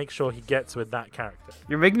make sure he gets with that character.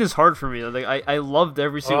 You're making this hard for me. Like I loved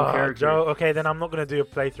every single character. Joe, okay, then I'm not gonna do a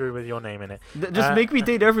playthrough with your name in it. Just make me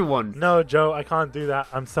date everyone. No, Joe, I can't do that.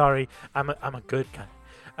 I'm sorry. I'm a good guy.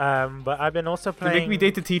 But I've been also playing. Make me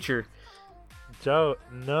date the teacher. Joe,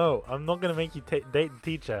 no, I'm not gonna make you date the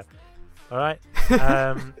teacher. All right.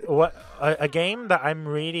 What a game that I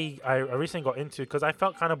recently got into because I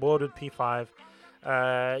felt kind of bored with P5.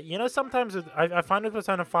 Sometimes I find with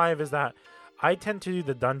Persona 5 is that I tend to do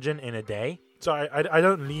the dungeon in a day, so I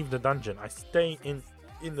don't leave the dungeon. I stay in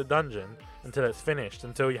the dungeon until it's finished,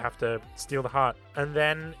 until you have to steal the heart, and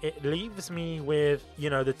then it leaves me with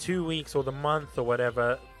the 2 weeks or the month or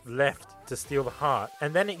whatever left to steal the heart,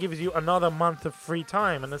 and then it gives you another month of free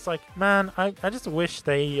time, and it's like, man, I just wish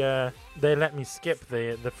they let me skip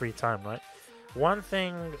the free time, right? One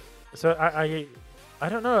thing, so I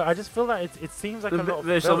don't know, I just feel that it seems like a lot of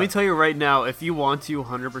Let me filler. tell you right now, if you want to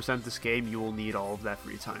 100% this game, you will need all of that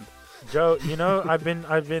free time. Joe, I've been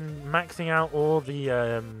maxing out all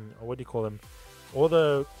the what do you call them, all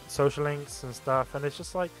the social links and stuff, and it's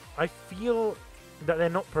just like I feel that they're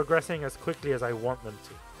not progressing as quickly as I want them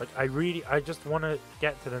to. Like I just want to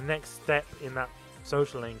get to the next step in that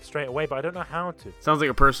social link straight away, but I don't know how to. Sounds like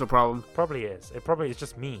a personal problem. Probably is. It probably is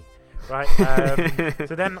just me, right?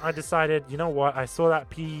 So then I decided, you know what? I saw that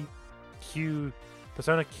Persona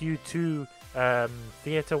Q2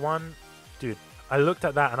 Theater 1, dude. I looked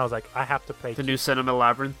at that and I was like, I have to play. The new Cinema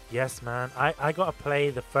Labyrinth. Yes, man. I got to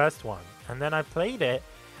play the first one, and then I played it,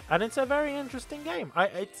 and it's a very interesting game.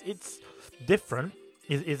 It's different.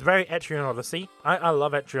 It's very Etrian Odyssey. I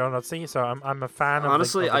love Etrian Odyssey, so I'm a fan.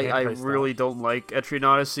 Honestly, of the I gameplay style. really don't like Etrian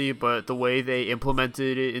Odyssey, but the way they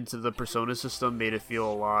implemented it into the Persona system made it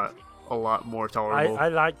feel a lot more tolerable. I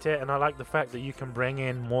liked it, and I like the fact that you can bring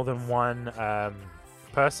in more than one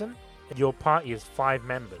person. Your party is 5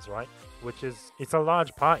 members, right? It's a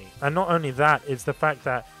large party. And not only that, it's the fact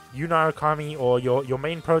that Yuna Okami or your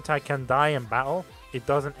main pro tag can die in battle. It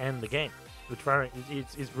doesn't end the game, which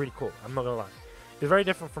it's really cool. I'm not gonna lie. It's very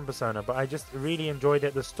different from Persona, but I just really enjoyed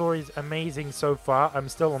it. The story's amazing so far. I'm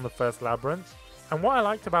still on the first labyrinth. And what I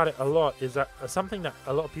liked about it a lot is that something that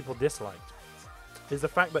a lot of people disliked is the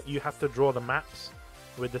fact that you have to draw the maps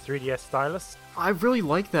with the 3DS stylus. I really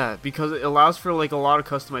like that because it allows for like a lot of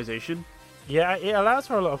customization. Yeah, it allows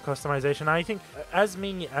for a lot of customization. I think as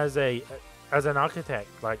an architect,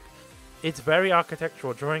 like, it's very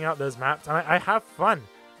architectural drawing out those maps, and I have fun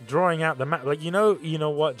drawing out the map. Like, you know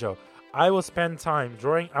what, Joe? I will spend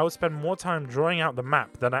more time drawing out the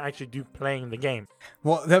map than I actually do playing the game.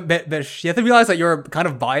 Well, but you have to realize that you're kind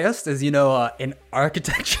of biased as, an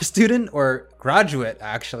architecture student or graduate,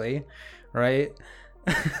 actually, right?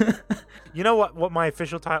 You know what my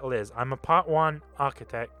official title is? I'm a Part 1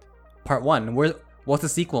 architect. Part 1. What's the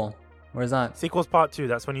sequel? Where's that? Sequel's Part 2.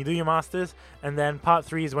 That's when you do your masters, and then Part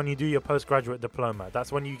 3 is when you do your postgraduate diploma.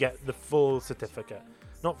 That's when you get the full certificate.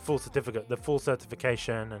 Not full certificate, the full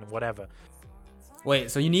certification and whatever.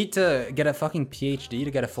 Wait, so you need to get a fucking PhD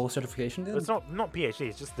to get a full certification, dude? It's not PhD,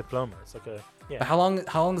 it's just diploma. It's like But how long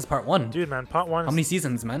is part 1? Dude, man, Part 1 How many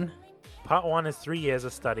seasons, man? Part 1 is 3 years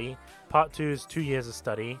of study, Part 2 is 2 years of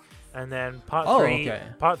study, and then Part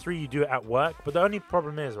 3 you do it at work. But the only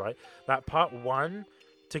problem is, right, that Part 1,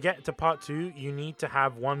 to get to Part 2, you need to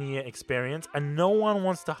have 1 year experience, and no one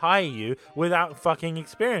wants to hire you without fucking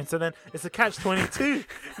experience. And then it's a catch-22.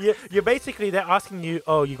 You're basically, they're asking you,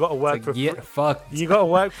 oh, you got to work for free. You got to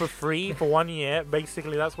work for free for 1 year.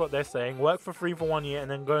 Basically, that's what they're saying. Work for free for 1 year and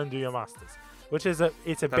then go and do your masters. Which is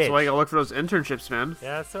it's a bitch. That's why you gotta look for those internships, man.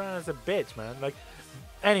 Yeah, it's a bitch, man. Like,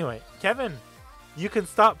 anyway, Kevin, you can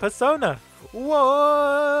start Persona.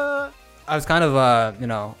 What? I was kind of, I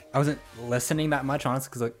wasn't listening that much, honestly,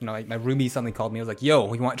 because, my roomie suddenly called me. I was like, yo,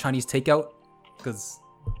 we want Chinese takeout? Because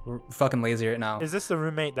we're fucking lazy right now. Is this the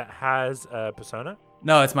roommate that has Persona?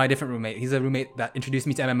 No, it's my different roommate. He's a roommate that introduced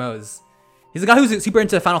me to MMOs. He's a guy who's super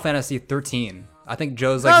into Final Fantasy 13. I think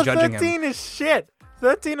Joe's, judging him. 13 is shit.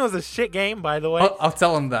 13 was a shit game, by the way. I'll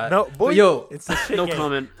tell him that. No, boy, yo, it's a shit no game.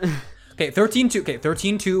 comment. Okay,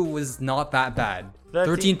 13.2 was not that bad.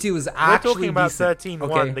 13.2 was actually We're talking about decent. 13.1,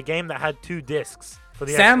 Okay. the game that had 2 discs. For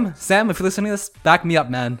the Sam, if you're listening to this, back me up,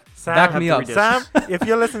 man. Sam, Back me up. Sam, if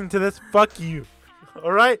you're listening to this, fuck you.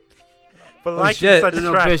 All right? For liking shit. such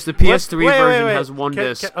No, trash. bitch, the PS3 Wait, version wait. has 1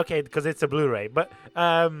 disc. Okay, because it's a Blu-ray. But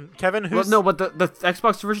Kevin, Well, who's no, but the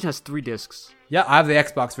Xbox version has 3 discs. Yeah, I have the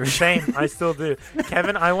Xbox version. same? I still do.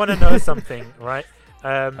 Kevin, I want to know something, right?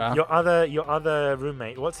 Your other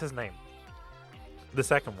roommate, what's his name? The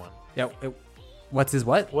second one. Yeah. What's his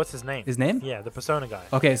what? What's his name? His name? Yeah, the Persona guy.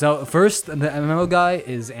 Okay, so first, the MMO guy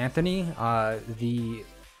is Anthony. The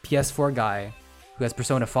PS4 guy, who has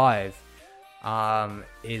Persona 5,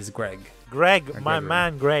 is Greg. Greg, my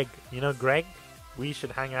man, Greg. You know Greg? We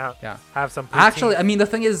should hang out. Yeah. Have some. Actually, I mean, the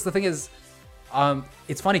thing is,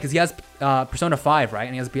 it's funny because he has Persona 5, right?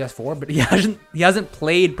 And he has PS4, but he hasn't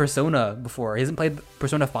played Persona before. He hasn't played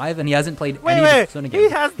Persona 5, and he hasn't played any of the Persona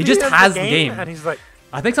games. He just has the game. And he's like,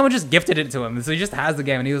 I think someone just gifted it to him, so he just has the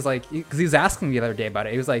game. And he was like, because he was asking me the other day about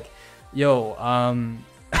it. He was like, "Yo,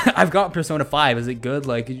 I've got Persona 5. Is it good?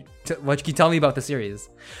 Like, what can you tell me about the series?"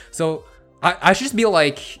 So I should just be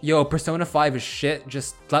like, "Yo, Persona 5 is shit.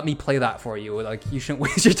 Just let me play that for you. Like, you shouldn't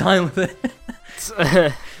waste your time with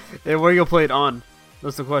it." And where you gonna play it on?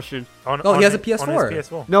 That's the question. He has a PS4. On his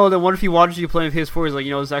PS4. No, then what if he watches you playing PS4? He's like,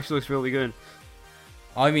 this actually looks really good.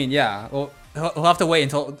 I mean, yeah. Well, he'll have to wait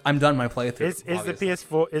until I'm done my playthrough. Is the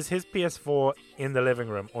PS4? Is his PS4 in the living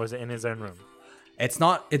room or is it in his own room? It's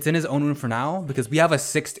not. It's in his own room for now because we have a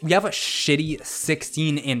shitty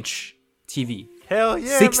 16-inch TV. Hell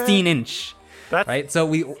yeah, 16-inch. That's Right. So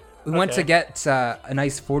we went to get a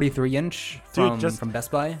nice 43-inch from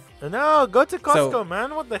Best Buy. No, go to Costco, So-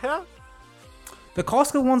 man. What the hell? The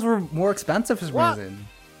Costco ones were more expensive for some What? reason.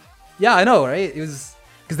 Yeah, I know, right? It was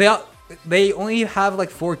because they only have like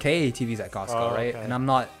 4K TVs at Costco, Oh, right? okay. And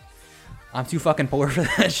I'm too fucking poor for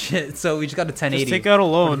that shit. So we just got a 1080. Just take out a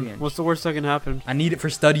 43 loan. inch. What's the worst that can happen? I need it for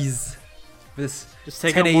studies. This Just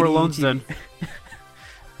take out more 1080 loans TV. then.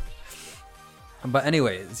 But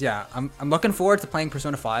anyways, yeah, I'm looking forward to playing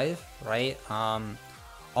Persona 5, right?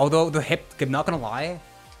 Although the hip, I'm not gonna lie,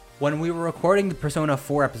 when we were recording the Persona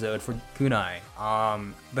 4 episode for Kunai,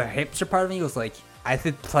 the hipster part of me was like, I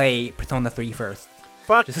should play Persona 3 first.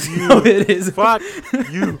 Fuck Just you. how it is. Fuck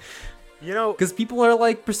you. You know, Because people are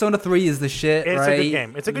like, Persona 3 is the shit, it's right? a good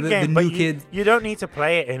game. It's a good The game, new but kid. you don't need to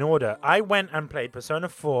play it in order. I went and played Persona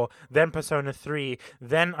 4, then Persona 3,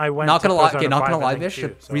 then I went Not to gonna lie, Persona okay, not 5 gonna lie, and then Bish.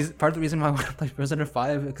 Q, so- Part of the reason why I want to play Persona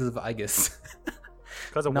 5 is because of Aegis.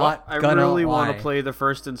 Because of Not what? I gonna really lie. want to play the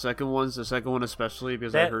first and second ones, the second one especially,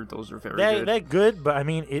 because I heard those are very good. They're good, but I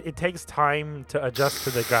mean, it takes time to adjust to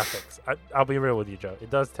the graphics. I'll be real with you, Joe.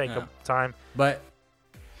 It does take Yeah. time. But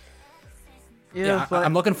yeah, but-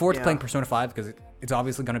 I'm looking forward to yeah. playing Persona 5 because it's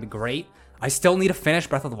obviously going to be great. I still need to finish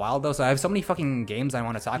Breath of the Wild though, so I have so many fucking games I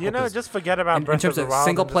want to tackle. You know, 'cause just forget about in Breath terms of of the Wild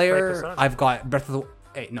single and just play player, Persona. I've got Breath of the.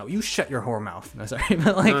 Hey, no, you shut your whore mouth. No, sorry,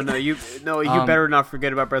 but like, You Um, better not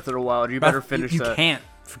forget about Breath of the Wild. You better finish you that. can't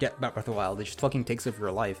forget about Breath of the Wild. It just fucking takes over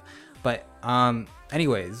your life. But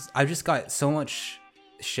anyways, I've just got so much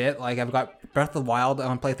shit. Like I've got Breath of the Wild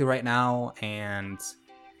on playthrough right now, and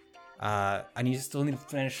I still need to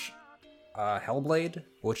finish Hellblade,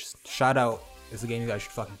 which shout out is a game you guys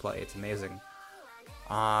should fucking play. It's amazing.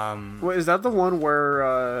 Wait, is that the one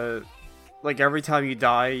where, like, every time you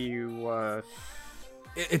die, you,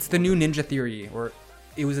 It's the new Ninja Theory, or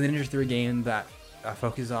it was a Ninja Theory game that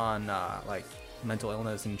focuses on like mental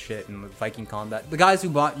illness and shit and Viking combat. The guys who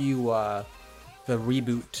bought you the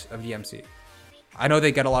reboot of DMC, I know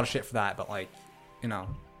they get a lot of shit for that, but like, you know.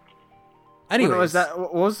 Anyways, is that,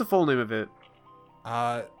 what was the full name of it?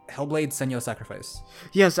 Hellblade: Senua's Sacrifice.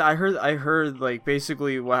 Yes, I heard, like,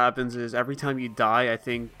 basically what happens is every time you die, I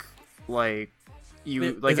think, like,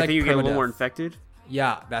 It's I think you get a little more permadeath. infected.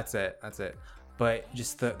 Yeah, that's it. But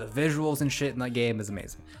just the visuals and shit in that game is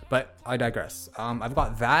amazing. But I digress. I've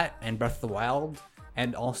got that and Breath of the Wild,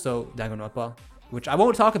 and also Danganronpa, which I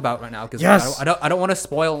won't talk about right now because Yes! I don't want to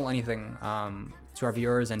spoil anything to our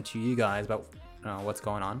viewers and to you guys about what's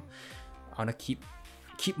going on. I want to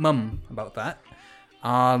keep mum about that.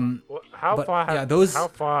 How but, far? yeah, those- How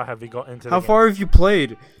far have you got into? How the far have you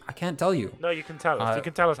played? I can't tell you. Game? No, you can tell us. Uh, You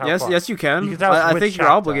can tell us how Yes, far. yes, you can. You can tell us I which think you're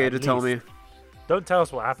chapter, obligated to at tell me. least. Don't tell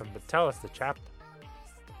us what happened, but tell us the chapter.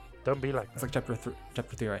 Don't be like It's that. like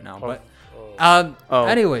chapter 3 right now. Oh, But oh. Oh.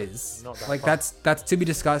 anyways, Not that like far. that's to be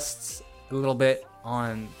discussed a little bit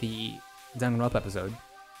on the Danganronpa episode,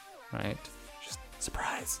 right? Just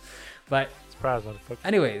surprise. But Surprise, motherfucker.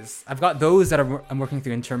 anyways, I've got those that I'm working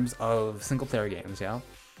through in terms of single player games, yeah.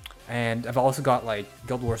 And I've also got like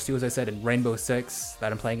Guild Wars 2, as I said, and Rainbow Six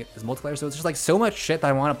that I'm playing as multiplayer. So it's just like so much shit that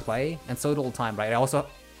I want to play, and so little time, right? I also,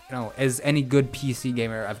 as any good PC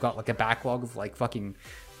gamer, I've got like a backlog of like fucking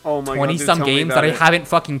Oh my 20 god, dude, some tell me games about that I it. haven't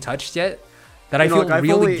fucking touched yet, that I You know, feel like, I've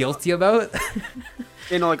really only- guilty about.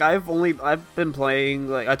 Like I've been playing,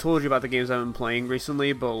 like I told you about the games I've been playing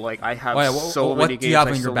recently, but like I have Oh, yeah, so what many do you games have I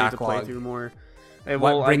in your still need to play backlog? through more.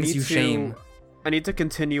 What I brings need you to- shame? I need to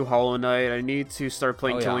continue Hollow Knight. I need to start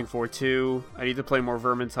playing Oh, yeah. Killing Floor 2. I need to play more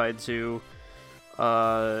Vermintide 2.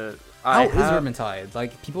 How I is have, Vermintide?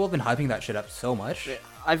 Like people have been hyping that shit up so much.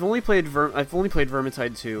 I've only played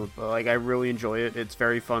Vermintide 2, but like I really enjoy it. It's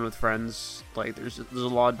very fun with friends. Like there's a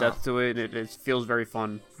lot of depth to it, and it feels very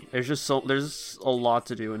fun. There's a lot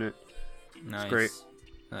to do in it. Nice. great.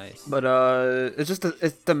 Nice. But it's just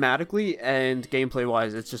it's thematically and gameplay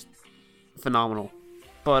wise, it's just phenomenal.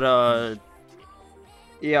 But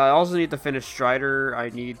yeah, I also need to finish Strider. I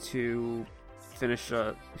need to finish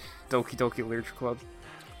Doki Doki Literature Club.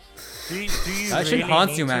 Do you That shit really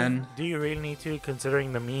haunts need you, to? man. Do you really need to,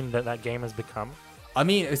 considering the meme that game has become? I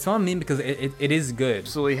mean, it's not mean because it is good.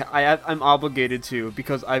 Absolutely, I'm obligated to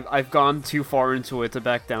because I've gone too far into it to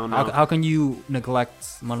back down now. How can you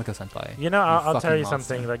neglect Monica Senpai? You know, I'll tell fucking you monster.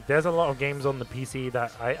 something. Like, there's a lot of games on the PC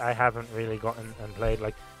that I haven't really gotten and played.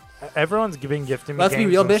 Like, everyone's giving gifting me Let's games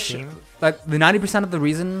be real, on Bish. Steam. Like the 90% of the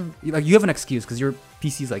reason, like you have an excuse because your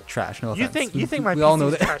PC's like trash. No You offense. think my we all know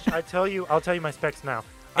PC's that. trash? I'll tell you my specs now.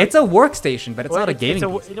 It's a workstation, but it's Well, not a gaming.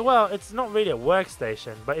 PC. Well, it's not really a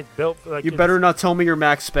workstation, but it's built like. You it's- better not tell me your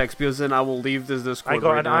max specs because then I will leave this Discord I got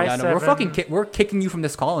right an now. Yeah, no, we're i7 fucking we're kicking you from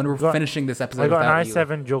this call and we're Got- finishing this episode I got without an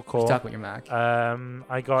you. i7 dual You core. talk about your Mac.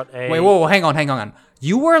 I got a. Wait, whoa, hang on.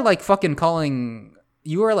 You were like fucking calling.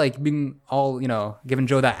 You were like being all, giving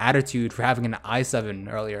Joe that attitude for having an i7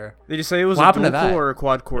 earlier. Did you say it was What a happened dual to that? core or a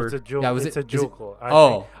quad core? It's a dual. Yeah, was it's it- a is dual it- core.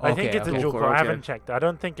 Oh, I think okay, it's a okay. dual Dual core. core, I okay. haven't checked. I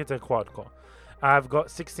don't think it's a quad core. I've got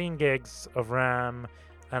 16 gigs of RAM,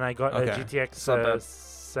 and I got Okay. a GTX It's not bad.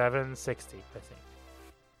 760. I think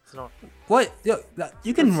It's not. What? Yo,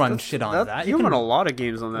 you can run shit on that. You can run a lot of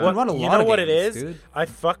games on that. What? run a You lot know of what it games, is? dude. I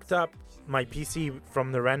fucked up my PC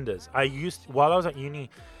from the renders. While I was at uni,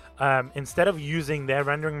 instead of using their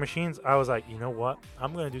rendering machines, I was like, you know what?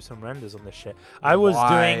 I'm gonna do some renders on this shit. I was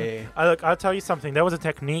doing. I'll tell you something. There was a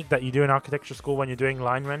technique that you do in architecture school when you're doing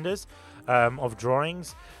line renders of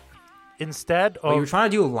drawings. Instead But you were of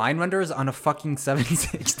trying to do line renders on a fucking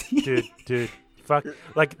 760. dude, fuck.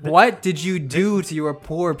 Like What did you do to your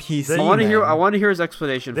poor PC? I want to hear. man? I want to hear his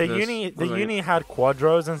explanation. The for this. uni had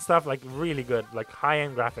quadros and stuff, like really good, like high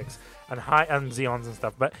end graphics and high end Xeons and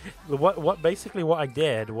stuff. But what I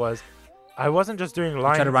did was, I wasn't just doing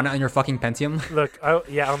Try to line. run it on your fucking Pentium. Look,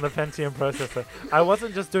 yeah, on the Pentium processor. I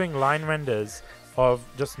wasn't just doing line renders of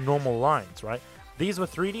just normal lines, right? These were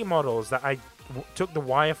 3D models that I took the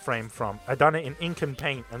wireframe from. I done it in ink and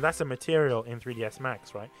paint, and that's a material in 3ds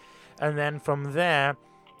Max, right? And then from there,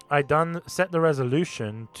 I set the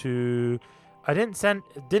resolution to. I didn't set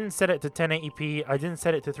it to 1080p. I didn't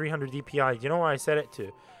set it to 300 dpi. You know what I set it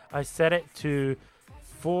to? I set it to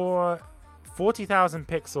 40,000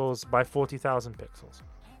 pixels by 40,000 pixels.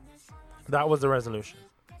 That was the resolution.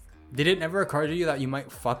 Did it never occur to you that you might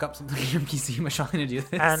fuck up something in your PC by trying to do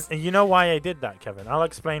this? And you know why I did that, Kevin? I'll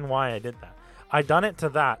explain why I did that. I done it to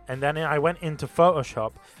that, and then I went into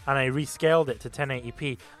Photoshop and I rescaled it to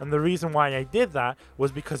 1080p. And the reason why I did that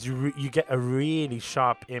was because you get a really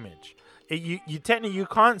sharp image. You technically you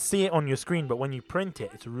can't see it on your screen, but when you print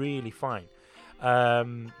it, it's really fine.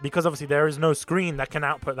 Because obviously there is no screen that can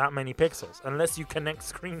output that many pixels unless you connect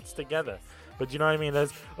screens together. But you know what I mean?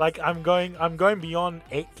 There's like I'm going beyond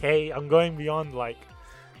 8K. I'm going beyond like.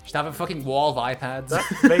 Just have a fucking wall of iPads.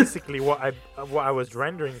 That's basically what I was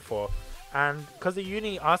rendering for. And because the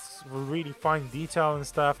uni asks for really fine detail and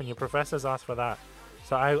stuff, and your professors ask for that,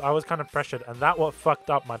 so I was kind of pressured, and that what fucked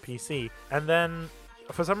up my PC. And then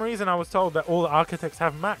for some reason I was told that all the architects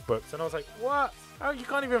have MacBooks, and I was like, what? Oh, you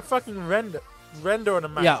can't even fucking render on a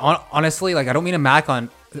Mac. Yeah, honestly, like I don't mean I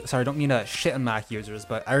don't mean to shit on Mac users,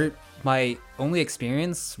 but my only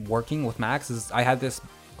experience working with Macs is I had this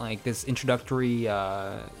introductory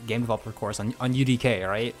game developer course on UDK,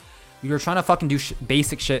 right? We were trying to fucking do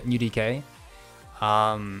basic shit in UDK,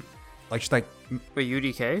 Wait,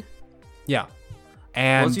 UDK? yeah,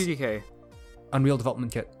 and What's UDK? Unreal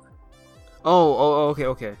Development Kit,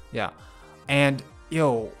 Okay. yeah, and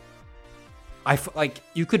yo,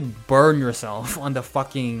 you could burn yourself on the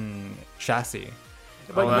fucking chassis.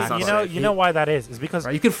 But that's not you know why that is? It's because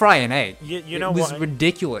Right, you could fry an egg. you know it was what?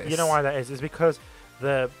 ridiculous. You know why that is? It's because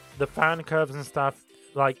the fan curves and stuff,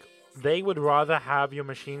 like they would rather have your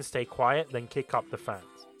machine stay quiet than kick up the fans.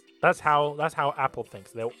 That's how Apple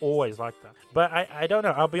thinks. They're always like that. But I don't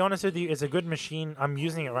know. I'll be honest with you. It's a good machine. I'm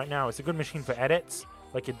using it right now. It's a good machine for edits.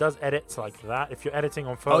 Like it does edits like that. If you're editing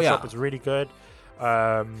on Photoshop, it's really good.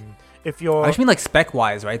 If you're, I just mean like spec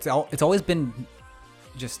wise, right? It's always been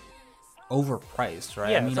just overpriced,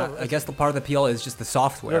 right? Yeah, I mean, so I guess the part of the appeal is just the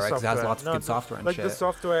software, right? 'Cause it has lots of good software and like shit. the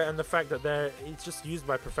software and the fact that it's just used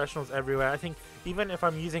by professionals everywhere. I think even if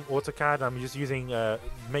I'm using AutoCAD, I'm just using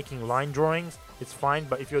making line drawings. It's fine,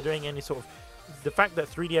 but if you're doing any sort of, the fact that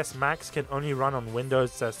 3ds Max can only run on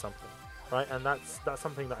Windows says something, right? And that's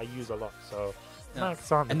something that I use a lot. So Yeah. Macs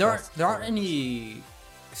aren't. And the there best. aren't any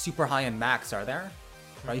super high end Macs, are there?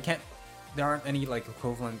 Right? You can't. There aren't any like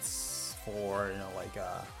equivalents for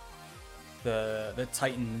the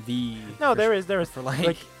Titan V. No, for there is for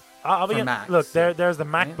like I'll be for hon- Macs, look, there's the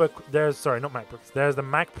right? MacBook. Not MacBooks. There's the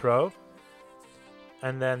Mac Pro,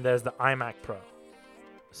 and then there's the iMac Pro.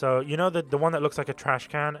 So you know the one that looks like a trash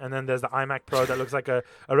can, and then there's the iMac Pro that looks like a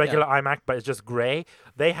regular iMac, but it's just gray.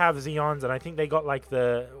 They have Xeons, and I think they got like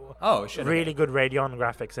the shit, really good Radeon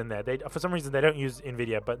graphics in there. They for some reason they don't use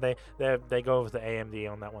Nvidia, but they go with the AMD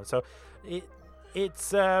on that one. So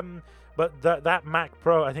it's but that Mac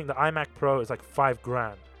Pro, I think the iMac Pro is like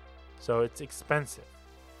 $5,000, so it's expensive.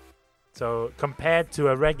 So compared to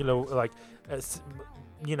a regular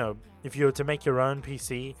if you were to make your own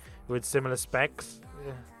PC with similar specs,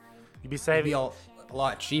 you'd be It'd saving be a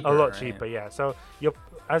lot cheaper. a lot right? cheaper. Yeah. So you're,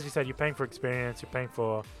 as you said, you're paying for experience. You're paying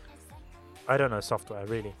for, I don't know, software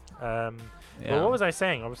really. But what was I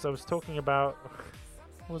saying? I was talking about.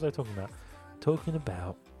 What was I talking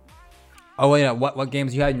about? Oh yeah, what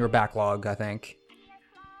games you had in your backlog? I think.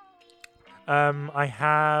 I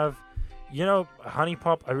have, Honey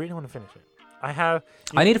Pop. I really want to finish it.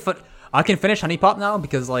 I can finish Honey Pop now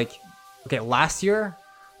because last year,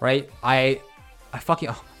 right? I fucking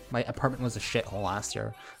my apartment was a shithole last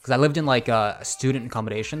year because I lived in student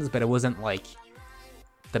accommodations, but it wasn't like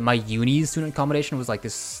my uni's student accommodation was like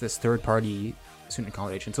this third party student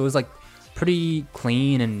accommodation, so it was like pretty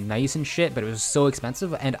clean and nice and shit, but it was so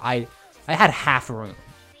expensive, and I had half a room,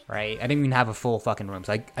 right? I didn't even have a full fucking room,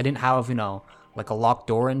 so I didn't have, you know, like a locked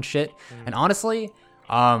door and shit. And honestly,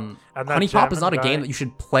 Honey Pop is not a game that you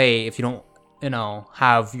should play if you don't, you know,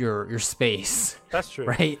 have your space. That's true.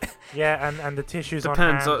 Right? Yeah, and the tissues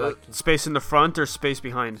Depends. on hand. Like, Space in the front or space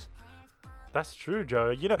behind. that's true, Joe.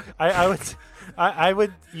 You know, I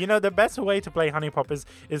would, you know, the best way to play Honey Pop is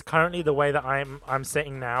currently the way that I'm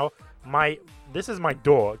sitting now. This is my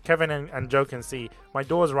door. Kevin and Joe can see my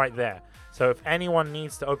door's right there. So if anyone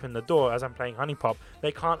needs to open the door as I'm playing Honey Pop,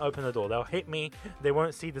 they can't open the door. They'll hit me. They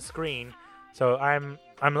won't see the screen. So I'm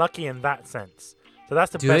lucky in that sense. So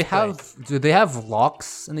that's the best. Do they have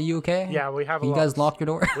locks in the UK? Yeah, we have. You locks. guys lock your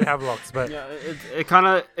door? We have locks, but Yeah,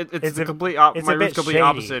 it's the complete opposite. it's My a room's bit complete shady.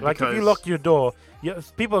 opposite Like because if you lock your door,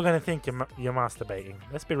 people are gonna think you're masturbating.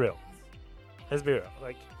 Let's be real.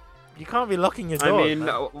 Like you can't be locking your I door. mean,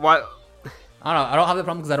 man. why? I don't know. I don't have the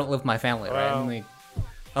problem because I don't live with my family, right? Wow. I'm like,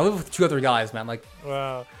 I live with 2 other guys, man. Like,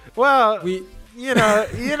 Well, we. you know.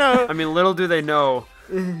 I mean, little do they know.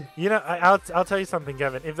 I'll tell you something,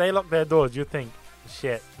 Kevin. If they lock their doors, you think,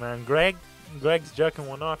 shit, man. Greg's jerking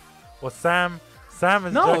one off, or Sam is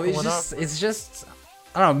No, jerking it's one just, off. it's just.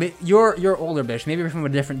 I don't know. You're older, bitch. Maybe you're from a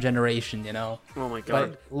different generation, you know. Oh my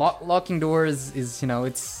god. But locking doors is, you know,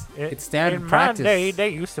 it's standard in practice. my day, they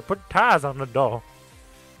used to put ties on the door.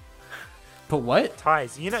 But what?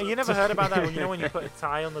 Ties. You never heard about that? You know when you put a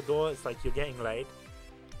tie on the door, it's like you're getting laid.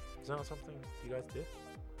 Is that not something you guys do?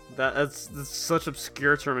 That's such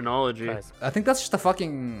obscure terminology. Guys. I think that's just a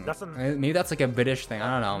fucking. That's an- maybe that's like a British thing.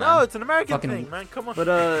 I don't know, No, man. it's an American Fucking- thing, man. Come on.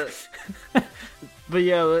 But but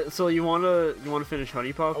yeah. So you wanna finish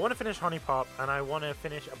Honey Pop? I want to finish Honey Pop, and I want to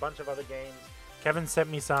finish a bunch of other games. Kevin sent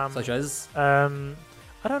me some. Such as.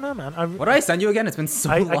 I don't know, man. What did I send you again? It's been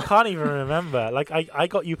so I long. can't even remember. Like I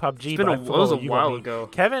got you PUBG, It's been but it I was a forgot you got while me. ago.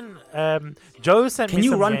 Kevin, Joe sent Can me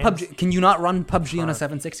you some run games. PUBG? Can you not run PUBG on a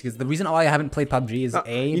Fine. 760? Because the reason why I haven't played PUBG is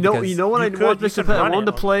You know what you I could- wanted you to could play? I run wanted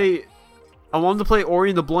it to on- play. I wanted to play Ori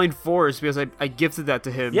and the Blind Forest because I gifted that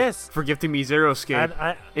to him. Yes. For gifting me Zero Escape,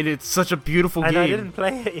 And it's such a beautiful I game. didn't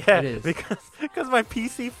play it yet It is. because my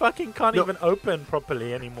PC fucking can't No. even open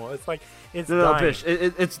properly anymore. It's like it's No, dying.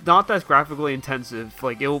 bitch. It's not that graphically intensive.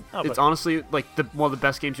 Like No, it's but- honestly like one of the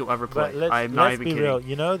best games you'll ever play. But I'm not let's even be kidding. real.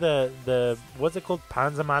 You know the what's it called?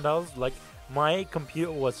 Panzer Models? Like my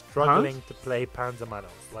computer was struggling to play Panzer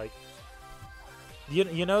Models. Like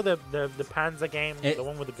you know the Panzer game, the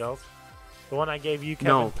one with the girls, the one I gave you, Kevin.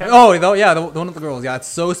 No. Kevin, Oh, yeah, the one with the girls. Yeah, it's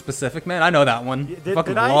so specific, man. I know that one.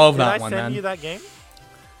 Fucking love that did one, I send man. you that game?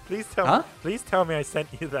 Please tell Huh? me. Please tell me I sent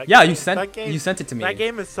you that. Yeah, game. you sent that game. you sent it to me. That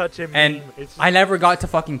game is such a And meme. It's just, I never got to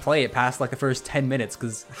fucking play it past like the first 10 minutes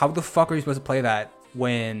because how the fuck are you supposed to play that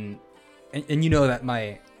when and you know that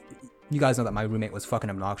you guys know that my roommate was fucking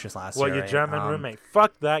obnoxious last year. your right? German roommate.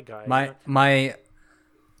 Fuck that guy.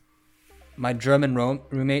 My German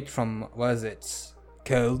roommate from what is it?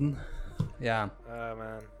 Cologne. Yeah, Oh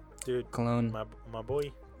man, dude, Cologne. my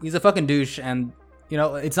boy. He's a fucking douche, and you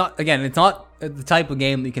know it's not the type of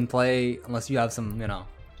game that you can play unless you have some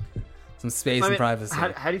some space I and mean, privacy.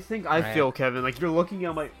 How do you think I Right. feel, Kevin? Like you're looking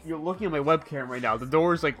at my webcam right now. The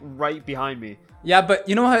door is like right behind me. Yeah, but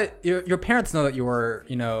you know what? Your parents know that you're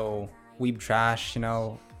weeb trash.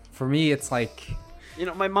 For me, it's like You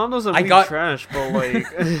know, my mom doesn't I read got- trash, but like,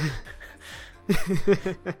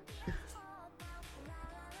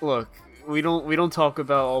 look, we don't talk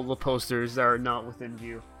about all the posters that are not within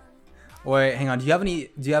view. wait, hang on. Do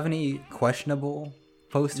you have any questionable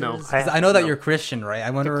posters? No. 'Cause I know that No. you're Christian, right? I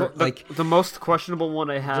wonder The most questionable one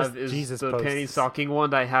I have Just is Jesus the posters. panty stocking one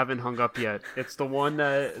that I haven't hung up yet. It's the one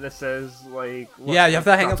that says like, yeah, you have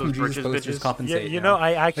to hang "Got up some those Jesus britches, posters bitches." compensate. You know,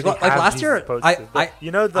 I actually Like have last Jesus year, posters.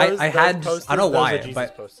 You know those. I those had- posters, I don't know those why, are Jesus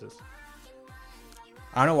but- posters.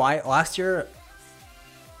 I don't know why. Last year,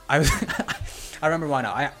 I was. I remember why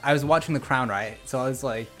now. I was watching The Crown, right? So I was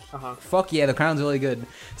like, Uh-huh. fuck yeah, The Crown's really good.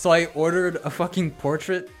 So I ordered a fucking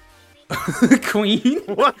portrait queen.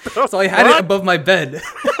 What the So I had fuck? it above my bed.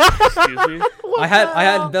 Excuse me. I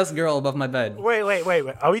had Best Girl above my bed. Wait.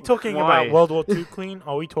 Are we talking Why? about World War II Queen?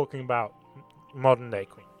 Or are we talking about modern day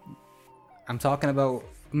Queen? I'm talking about.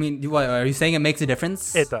 I mean, what, are you saying it makes a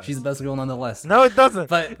difference? It does. She's the best girl nonetheless. No, it doesn't.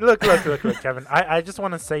 But- look, Kevin. I just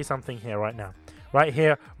want to say something here, right now. Right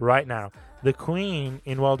here, right now. The Queen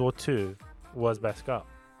in World War II was best girl.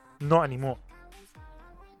 Not anymore.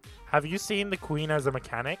 Have you seen the Queen as a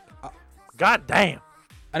mechanic? God damn.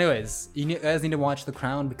 Anyways, you guys need to watch The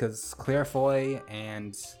Crown because Claire Foy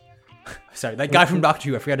and sorry, that guy from Doctor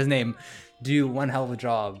Who, I forgot his name, do one hell of a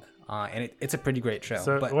job, and it's a pretty great show.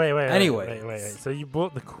 So but wait. anyway, Wait. So you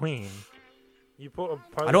bought the Queen You put a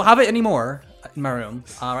poster. I don't have it anymore in my room.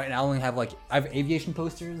 Right now, I only have I have aviation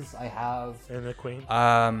posters. I have in the Queen.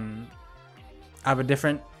 I have a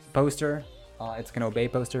different poster. It's an Obey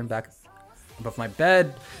poster back above my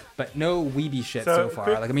bed, but no weeby shit so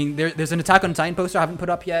far. There's an Attack on Titan poster I haven't put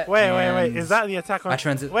up yet. Wait. Is that the Attack on?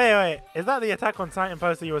 Wait. Is that the Attack on Titan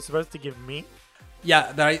poster you were supposed to give me?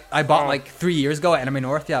 Yeah, that I bought 3 years ago at Anime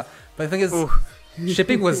North. Yeah, but the thing is. Ooh.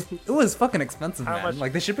 Shipping was fucking expensive, man.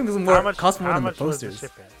 The shipping was cost more than the posters.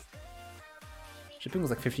 Shipping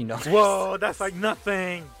was $15. Whoa, that's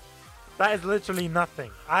nothing. That is literally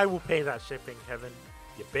nothing. I will pay that shipping, Kevin.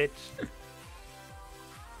 You bitch.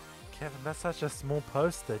 Kevin, that's such a small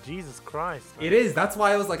poster. Jesus Christ. Man. It is. That's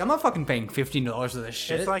why I was I'm not fucking paying $15 for this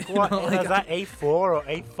shit. It's what? Is that A4 or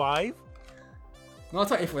A5? No,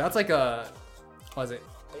 it's not A4. That's what is it?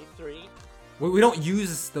 A3. We don't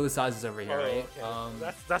use those sizes over here, right?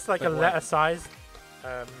 Okay. That's a letter size.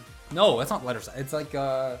 No, that's not letter size. It's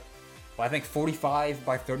I think 45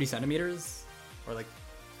 by 30 centimeters, or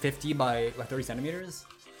 50 by 30 centimeters.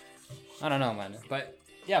 I don't know, man. But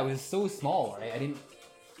yeah, it was so small, right?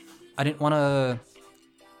 I didn't want to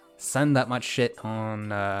send that much shit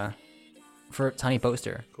on for a tiny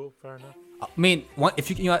poster. Cool, fair enough. I mean,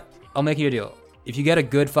 if you know what, I'll make you a deal. If you get a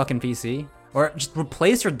good fucking PC. Or just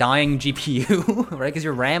replace your dying GPU, right? Because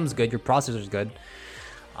your RAM's good, your processor's good.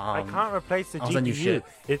 I can't replace the I'll GPU. send you shit.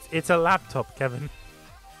 It's a laptop, Kevin.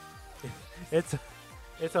 It's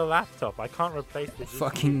a laptop. I can't replace the GPU.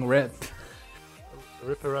 Fucking rip.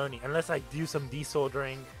 Ripperoni. Unless I do some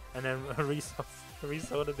desoldering and then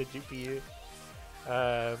resolder the GPU.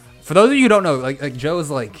 For those of you who don't know,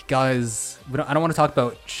 Joe's guys, I don't want to talk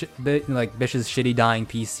about Bish's shitty dying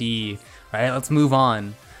PC, right? Let's move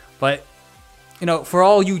on. But for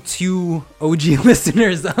all you 2 OG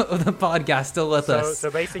listeners of the podcast still with us, so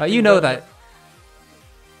basically, you know that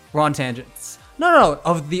we're on tangents. No,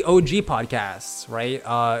 of the OG podcasts, right?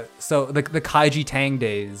 So the Kaiji Tang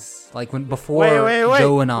days, before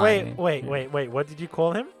Joe and I. Wait. What did you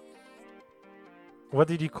call him? What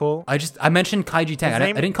did you call? I mentioned Kaiji Tang.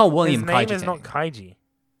 I didn't call William Kaiji Tang. His name is not Kaiji.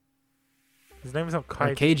 His name is not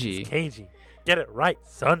Kaiji. Keiji. It's Keiji. Get it right,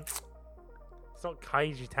 son. It's not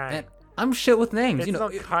Kaiji Tang. Man, I'm shit with names. It's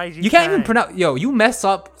not Kaiji you can't even pronounce. Yo, you mess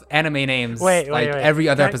up anime names every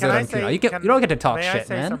other episode on Q. You don't get to talk shit,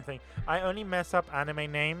 man. Something? I only mess up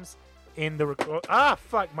anime names in the record.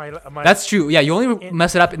 Fuck my. That's true. Yeah, you only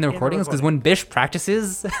mess it up in the recordings because when Bish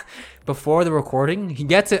practices before the recording, he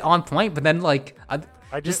gets it on point. But then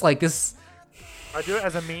this. I do it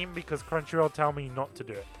as a meme because Crunchyroll tell me not to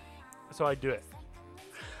do it, so I do it.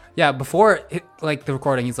 Yeah, before the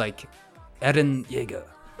recording, he's Eren Yeager,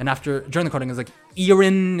 and during the recording, he's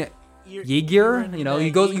Eren Yeager.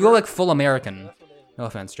 You go full American. No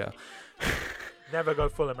offense, Joe. Never go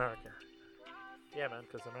full American. Yeah, man,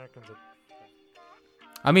 because Americans are.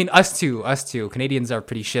 I mean, us too. Canadians are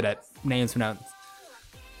pretty shit at names pronounced.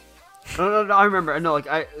 No, I remember. No,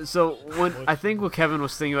 I think what Kevin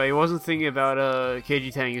was thinking about, he wasn't thinking about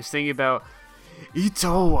Keiji Tang. He was thinking about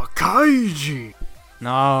Ito Kaiji.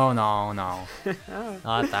 No, not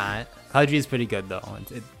that. Kaiji is pretty good though.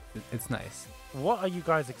 It's nice. What are you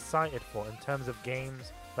guys excited for in terms of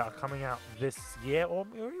games that are coming out this year or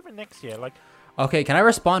even next year? Okay, can I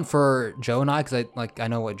respond for Joe and I? Because I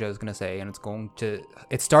know what Joe's gonna say, and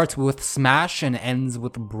it starts with Smash and ends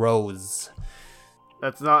with Bros.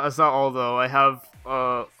 That's not all though. I have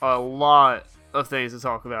a lot of things to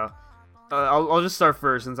talk about. I'll just start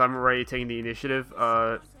first since I'm already taking the initiative.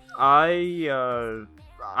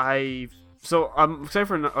 So I'm excited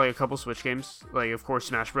for a couple Switch games. Of course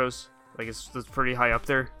Smash Bros. It's pretty high up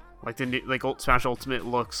there. The new, Smash Ultimate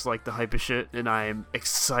looks like the hype of shit, and I am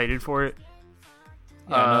excited for it.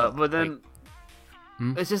 Yeah, but then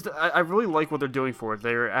it's just I really like what they're doing for it.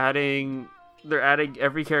 They're adding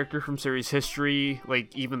every character from series history,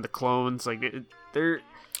 even the clones. They're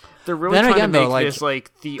really trying to make this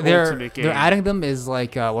the ultimate game. They're adding them is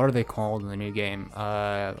what are they called in the new game?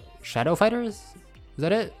 Shadow Fighters? Is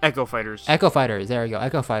that it? Echo Fighters. Echo Fighters. There we go.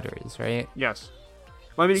 Echo Fighters, right? Yes.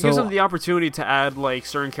 Well, I mean, it gives them the opportunity to add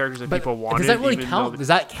certain characters that people wanted. Does that really count? Does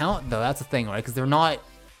that count though? That's the thing, right? Because they're not.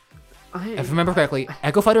 If I remember correctly,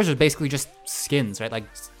 Echo Fighters are basically just skins, right?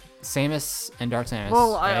 Samus and Dark Samus.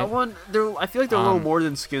 Well, right? I feel like they're a little more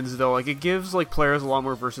than skins though. It gives players a lot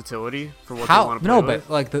more versatility for what they want to play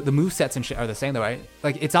with. But the movesets and shit are the same though, right?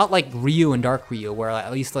 It's not like Ryu and Dark Ryu, where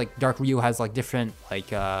at least Dark Ryu has different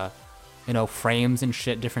frames and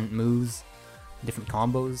shit, different moves, different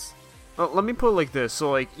combos. Let me put it like this.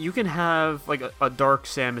 So you can have a Dark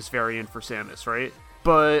Samus variant for Samus, right?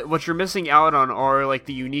 But what you're missing out on are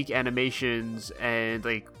the unique animations and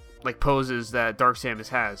like poses that Dark Samus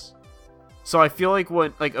has. So I feel like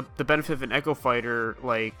what like the benefit of an Echo Fighter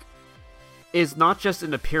like is not just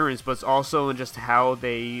in appearance, but it's also in just how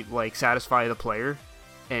they like satisfy the player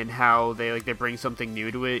and how they bring something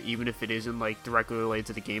new to it, even if it isn't like directly related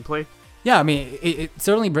to the gameplay. Yeah, I mean, it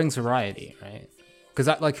certainly brings variety, right? Because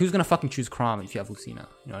like, who's gonna fucking choose Chrom if you have Lucina?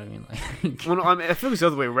 You know what I mean? Like, Well, no, I mean, I feel like it's the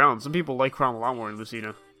other way around. Some people like Chrom a lot more than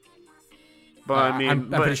Lucina. But I mean, I'm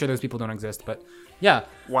pretty sure those people don't exist. But yeah,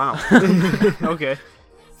 wow. Okay.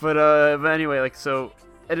 But anyway, like so,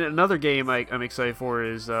 and another game I'm excited for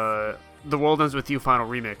is The World Ends With You Final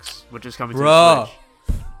Remix, which is coming to the Switch.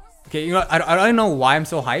 Okay, you know, I don't know why I'm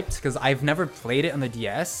so hyped because I've never played it on the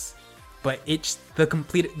DS, but it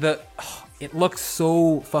looks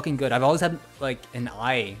so fucking good. I've always had like an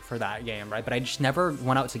eye for that game, right? But I just never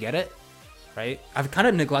went out to get it, right? I've kind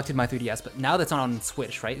of neglected my 3DS, but now that's on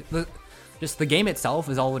Switch, right? Just the game itself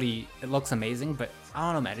is already, it looks amazing, but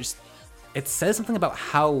I don't know, man. It says something about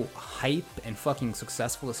how hype and fucking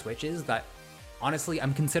successful the Switch is that honestly,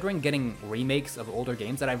 I'm considering getting remakes of older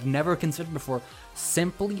games that I've never considered before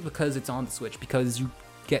simply because it's on the Switch, because you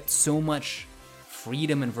get so much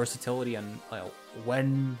freedom and versatility on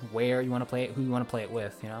when, where you want to play it, who you want to play it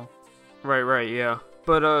with, you know? Right, yeah.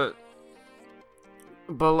 But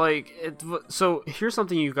like, so here's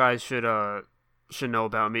something you guys should know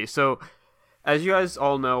about me. So, as you guys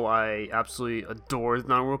all know, I absolutely adore the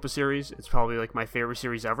Danganronpa series. It's probably like my favorite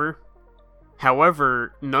series ever.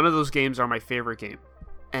 However, none of those games are my favorite game.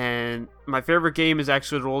 And my favorite game is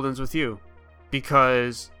actually The World Ends With You.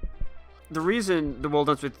 Because the reason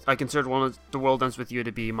I consider The World Ends With You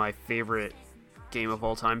to be my favorite game of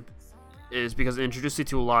all time is because it introduced me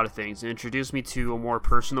to a lot of things. It introduced me to a more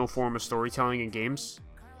personal form of storytelling in games.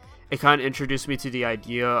 It kind of introduced me to the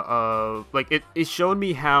idea of, like, it showed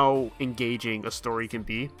me how engaging a story can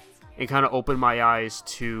be. It kind of opened my eyes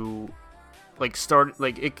to, like,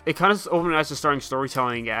 it kind of opened my eyes to starting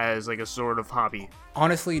storytelling as, like, a sort of hobby.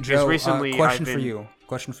 Honestly, Joe, recently question for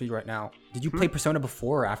you right now. Did you play Hmm? Persona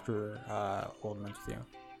before or after World Ends With You?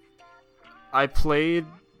 I played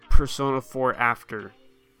Persona 4 after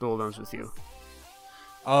The World Ends With You.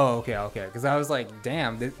 Oh, okay. Because I was like,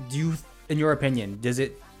 damn, do you, in your opinion, does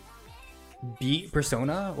it beat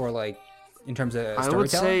Persona, or like in terms of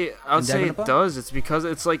storytelling? I would say it does. It's because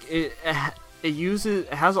it's like it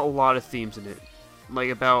has a lot of themes in it, like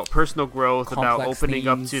about personal growth, Complex about opening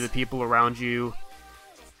up themes. to the people around you,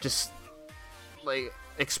 just like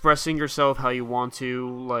expressing yourself how you want to.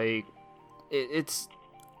 Like it's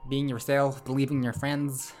Being yourself, believing in your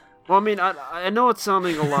friends. well, I mean, I know it's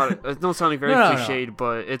sounding a lot. I know it's sounding very No. cliched,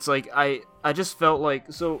 but it's like I just felt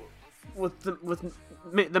like so with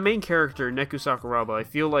the main character Neku Sakuraba. I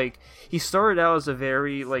feel like he started out as a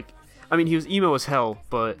very he was emo as hell,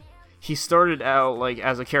 but he started out like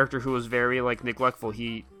as a character who was very like neglectful.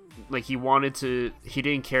 He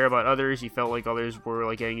didn't care about others. He felt like others were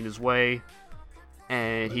like getting in his way,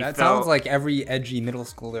 and That sounds like every edgy middle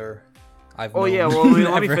schooler I've known. Oh yeah, well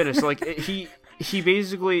let me ever. finish. Like he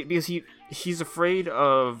basically, because he's afraid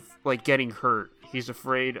of like getting hurt. He's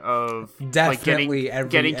afraid of Definitely like every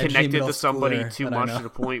getting edgy connected middle to somebody schooler too that I much know. to the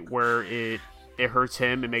point where it hurts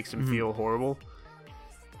him and makes him feel horrible.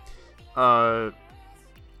 And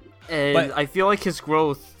But- I feel like his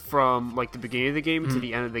growth from like the beginning of the game to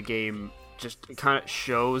the end of the game just kind of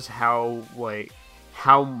shows how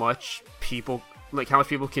much people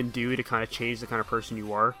can do to kind of change the kind of person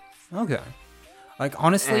you are. Okay. Like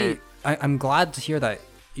honestly, And- I'm glad to hear that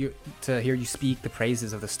you speak the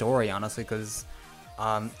praises of the story. Honestly, because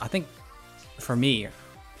I think for me,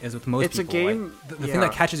 is with most It's a people, game- the thing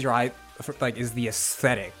that yeah. catches your eye, is the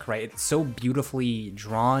aesthetic, right? It's so beautifully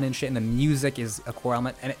drawn and shit, and the music is a core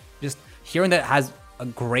element, and just hearing that it has a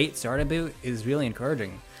great story about is really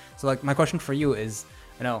encouraging. So like, my question for you is,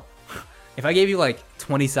 if I gave you like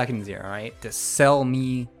 20 seconds here, right, to sell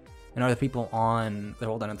me and other people on the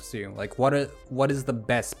World Ends With You, like what is the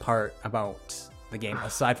best part about the game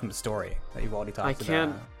aside from the story that you've already talked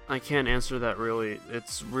about? I can't answer that really.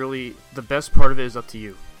 It's really the best part of it is up to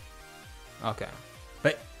you. Okay,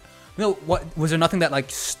 but what was there nothing that like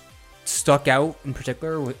stuck out in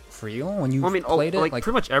particular for you when you played it? Like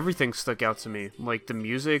pretty much everything stuck out to me. Like the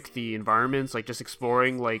music, the environments, like just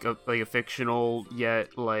exploring like a fictional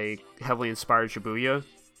yet like heavily inspired Shibuya.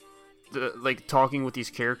 Like talking with these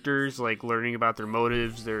characters, like learning about their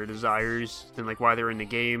motives, their desires, and like why they're in the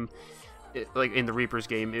game. Like in the Reaper's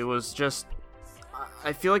game, it was just.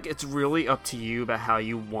 I feel like it's really up to you about how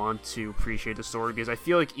you want to appreciate the story, because I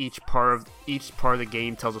feel like each part of the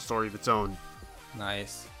game tells a story of its own.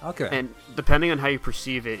 Nice. Okay. And depending on how you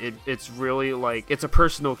perceive it, it's really like it's a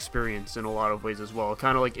personal experience in a lot of ways as well.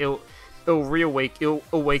 Kind of like it'll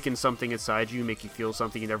awaken something inside you, make you feel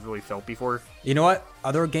something you never really felt before. You know what?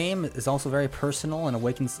 Other game is also very personal and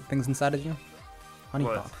awakens things inside of you.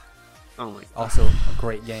 Honeypot. Oh my God. Also a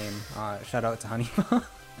great game. Shout out to Honeypot.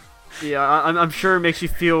 Yeah, I'm sure it makes you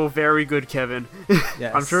feel very good, Kevin.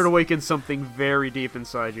 Yes. I'm sure it awakens something very deep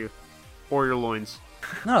inside you, or your loins.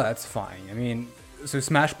 No, that's fine. I mean, so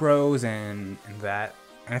Smash Bros. and that.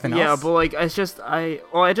 Anything Yeah, else? but like I just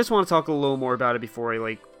want to talk a little more about it before I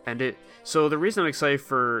like end it. So the reason I'm excited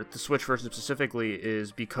for the Switch version specifically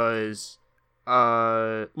is because,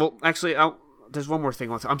 well, actually, there's one more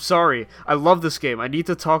thing. I'm sorry. I love this game. I need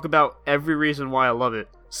to talk about every reason why I love it.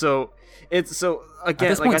 So again, At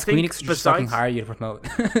this like point, I think Squeenix should just fucking hire you to promote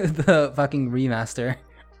the fucking remaster.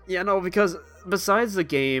 Yeah, no, because besides the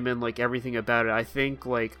game and like everything about it, I think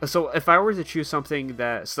like so if I were to choose something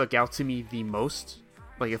that stuck out to me the most,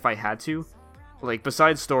 like if I had to, like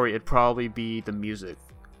besides story, it'd probably be the music.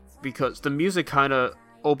 Because the music kind of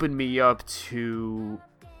opened me up to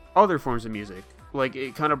other forms of music. Like,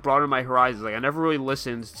 it kind of broadened my horizons. Like, I never really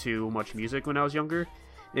listened to much music when I was younger.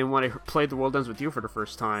 And when I played The World Ends With You for the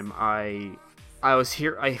first time, I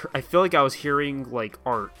feel like I was hearing, like,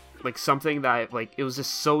 art. Like, something that, like, it was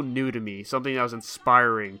just so new to me. Something that was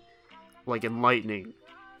inspiring, like, enlightening.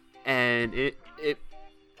 And it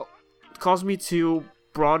caused me to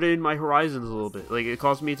broaden my horizons a little bit. Like, it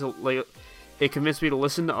caused me to, like... It convinced me to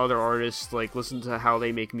listen to other artists, like listen to how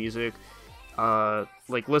they make music,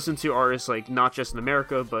 like listen to artists like not just in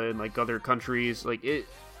America but in like other countries. Like it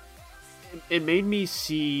made me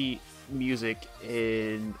see music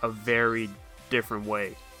in a very different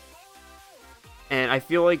way. And I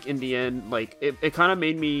feel like in the end, like it kind of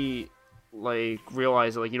made me like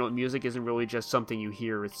realize that, like, you know, music isn't really just something you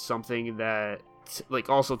hear; it's something that like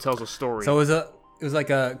also tells a story. So it was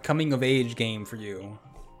like a coming of age game for you.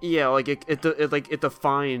 Yeah, like it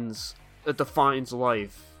defines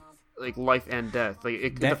life, like life and death. Like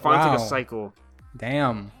it defines like a cycle.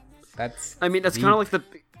 Damn, that's. I mean, that's deep. kind of like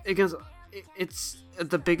it's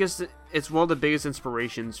the biggest. It's one of the biggest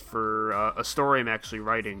inspirations for a story I'm actually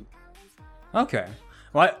writing. Okay,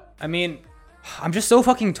 well, I mean, I'm just so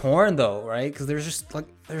fucking torn though, right? Because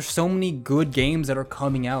there's so many good games that are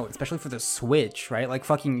coming out, especially for the Switch, right? Like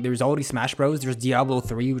fucking, there's already Smash Bros. There's Diablo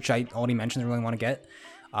 3, which I already mentioned I really want to get.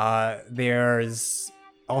 There's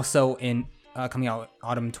also coming out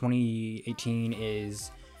autumn 2018 is,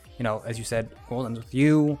 you know, as you said, World Ends With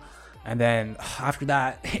You, and then after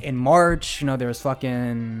that in March, you know, there's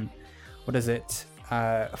fucking, what is it,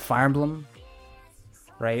 Fire Emblem,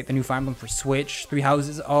 right? The new Fire Emblem for Switch, Three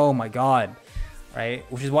Houses. Oh my god, right?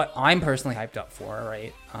 Which is what I'm personally hyped up for,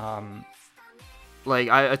 right? Like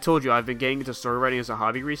I told you, I've been getting into story writing as a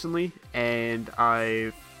hobby recently, and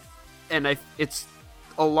it's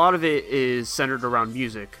a lot of it is centered around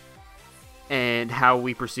music and how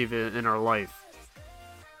we perceive it in our life,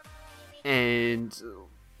 and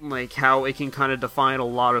like how it can kind of define a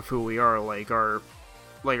lot of who we are, like our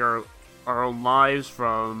own lives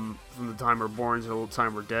from the time we're born to the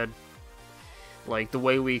time we're dead, like the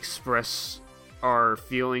way we express our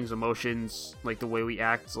feelings, emotions, like the way we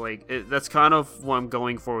act. Like that's kind of what I'm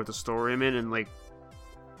going for with the story I'm in, and like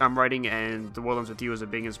I'm writing, and The World Ends With You is a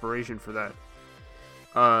big inspiration for that.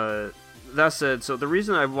 That said, so the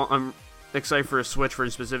reason I'm excited for a Switch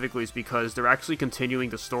version specifically is because they're actually continuing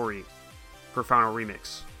the story for Final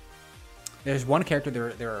Remix. There's one character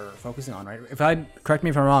they're focusing on, right? Correct me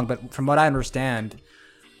if I'm wrong, but from what I understand,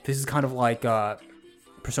 this is kind of like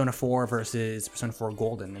Persona 4 versus Persona 4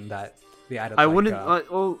 Golden, in that they added. I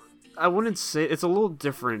wouldn't say it's a little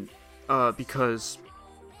different, because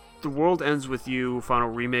The World Ends With You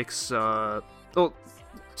Final Remix.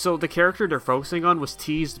 So the character they're focusing on was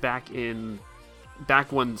teased back when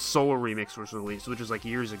Solar Remix was released, which was like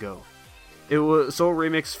years ago. It was Solar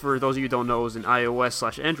Remix, for those of you who don't know, is an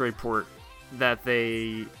iOS/Android port that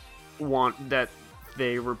they're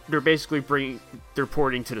basically they're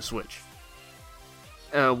porting to the Switch.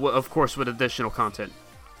 Of course, with additional content.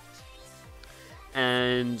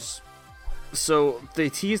 And so they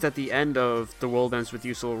teased at the end of The World Ends With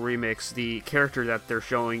You Solar Remix the character that they're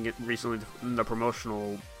showing recently in the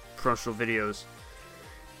promotional videos,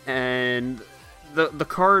 and the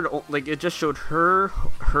card, like, it just showed her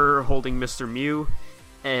holding Mr. Mew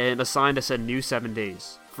and a sign that said new 7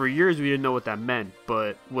 days. For years we didn't know what that meant,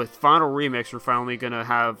 but with Final Remix we're finally gonna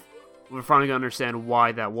understand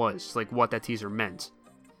why that was, like what that teaser meant,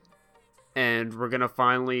 and we're gonna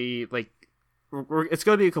finally, like, it's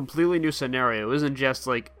gonna be a completely new scenario. It isn't just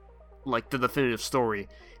like like the definitive story.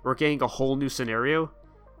 We're getting a whole new scenario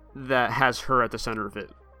that has her at the center of it,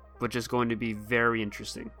 which is going to be very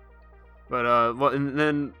interesting. But well, and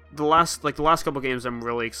then the last couple games I'm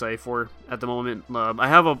really excited for at the moment. I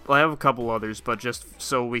have a couple others, but just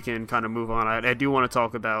so we can kind of move on, I do want to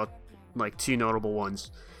talk about like two notable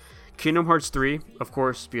ones. Kingdom Hearts 3, of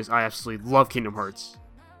course, because I absolutely love Kingdom Hearts.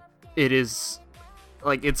 It is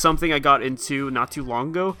like it's something I got into not too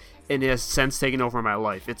long ago, and it has since taken over my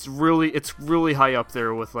life. It's really high up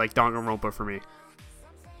there with like Danganronpa for me.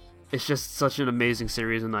 It's just such an amazing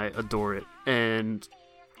series, and I adore it. And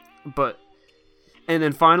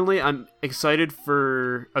then finally, I'm excited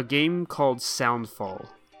for a game called Soundfall.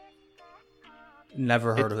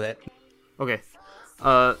 Never heard of it. Okay.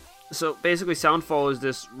 So basically, Soundfall is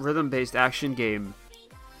this rhythm-based action game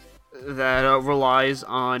that relies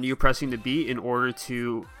on you pressing the beat in order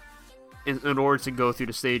to go through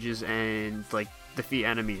the stages and like defeat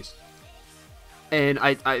enemies. And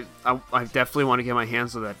I definitely want to get my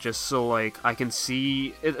hands on that just so like I can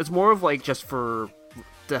see. It's more of like just to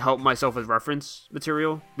help myself with reference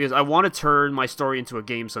material, because I want to turn my story into a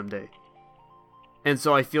game someday. And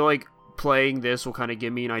so I feel like playing this will kind of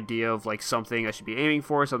give me an idea of like something I should be aiming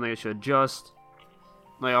for, something I should adjust.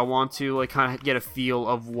 Like I want to like kind of get a feel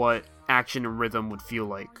of what action and rhythm would feel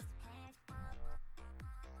like.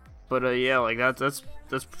 But yeah, like that's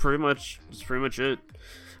pretty much it.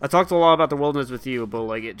 I talked a lot about the wilderness with you, but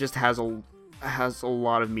like it just has a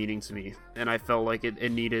lot of meaning to me, and I felt like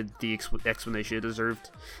it needed the explanation it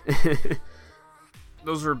deserved.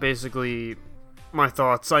 Those were basically my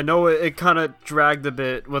thoughts. I know it kind of dragged a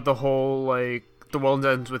bit with the whole like the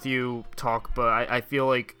wilderness with you talk, but I feel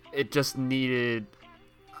like it just needed.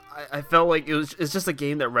 I felt like it's just a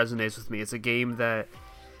game that resonates with me. It's a game that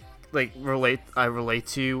like I relate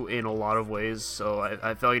to in a lot of ways. So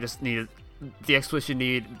I felt like it just needed the explanation,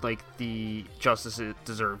 needed like the justice it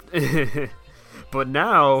deserved. But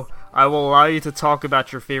now I will allow you to talk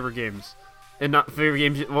about your favorite games, and not favorite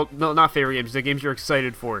games. Well, no, not favorite games. The games you're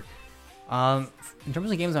excited for. In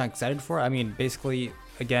terms of games I'm excited for, I mean, basically,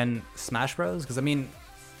 again, Smash Bros. Because I mean,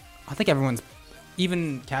 I think everyone's,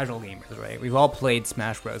 even casual gamers, right? We've all played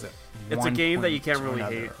Smash Bros. It's a game that you can't really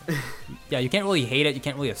hate. Yeah, you can't really hate it. You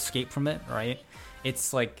can't really escape from it, right?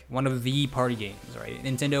 It's like one of the party games, right?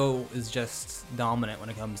 Nintendo is just dominant when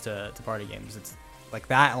it comes to party games. It's like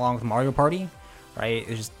that, along with Mario Party, right?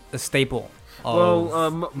 It's just a staple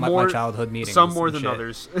of my childhood meetings. Some more than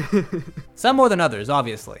others. Some more than others,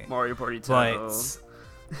 obviously. Mario Party 2. But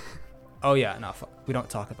oh yeah, no, we don't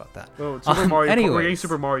talk about that. Oh, Super Mario. We're getting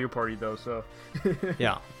Super Mario Party though, so.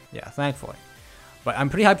 yeah, thankfully. But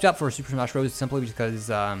I'm pretty hyped up for Super Smash Bros. Simply because,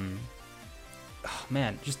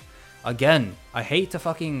 man, just again, I hate to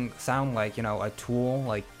fucking sound like, you know, a tool,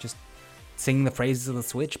 like just singing the phrases of the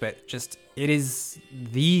Switch, but just it is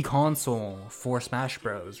the console for Smash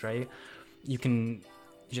Bros. Right? You can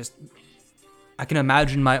just, I can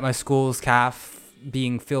imagine my school's CAF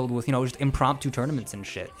being filled with, you know, just impromptu tournaments and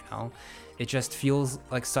shit. You know, it just feels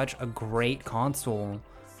like such a great console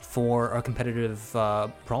for a competitive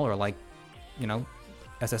brawler like, you know,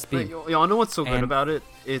 SSB. Y'all know what's so good about it?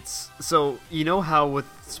 It's so, you know how with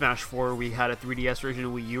Smash 4 we had a 3DS version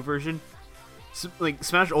and Wii U version? So, like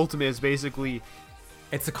Smash Ultimate is basically,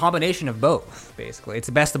 it's a combination of both. Basically, it's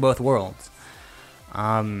the best of both worlds.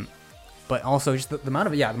 But also just the amount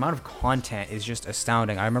of content is just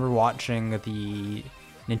astounding. I remember watching the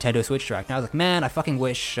Nintendo Switch Direct, and I was like, man, I fucking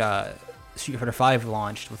wish Street Fighter 5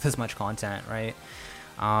 launched with this much content, right?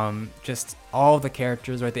 Just all the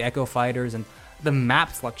characters, right? The Echo Fighters, and the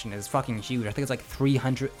map selection is fucking huge. I think it's like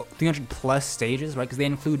 300 plus stages, right? Because they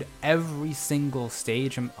include every single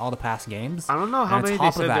stage from all the past games. I don't know how many they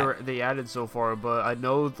said they added so far, but I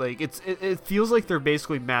know like it feels like they're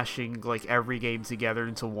basically mashing like every game together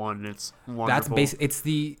into one. It's wonderful. It's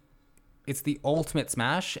the ultimate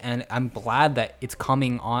Smash, and I'm glad that it's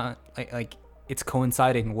coming on like it's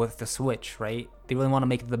coinciding with the Switch, right? They really want to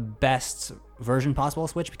make the best version possible of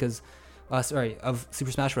Switch because of Super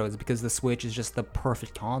Smash Bros. Because the Switch is just the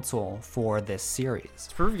perfect console for this series.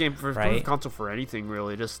 It's perfect game for perfect console for anything,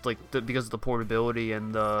 really. Just like because of the portability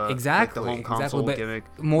and the exactly like the home console but gimmick.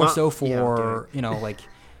 More so for you know, like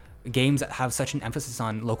games that have such an emphasis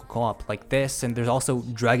on local co-op like this, and there's also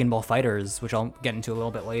Dragon Ball FighterZ, which I'll get into a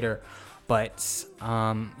little bit later. But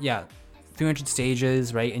yeah, 300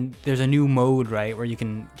 stages, right? And there's a new mode, right, where you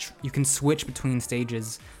can switch between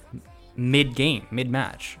stages mid-game,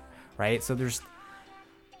 mid-match. Right, so there's,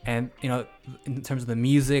 and you know, in terms of the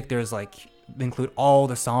music, there's like they include all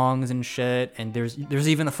the songs and shit, and there's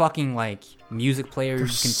even a fucking like music player.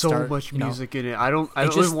 There's so much music in it. I don't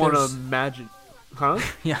even want to imagine, huh?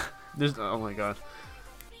 Yeah, There's oh my god.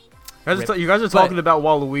 Rip. You guys are But- talking about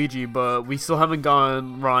Waluigi, but we still haven't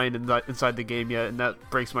gotten Ryan inside the game yet, and that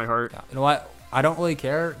breaks my heart. Yeah, you know what? I don't really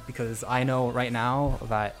care because I know right now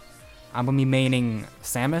that I'm gonna be maining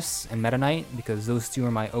Samus and Meta Knight because those two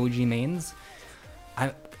are my OG mains.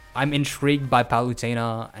 I'm intrigued by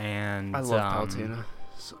Palutena and I love Palutena.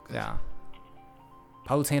 So good. Yeah,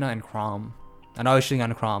 Palutena and Chrom. I know I was shooting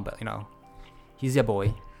on Chrom, but you know, he's your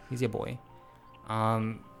boy. He's your boy.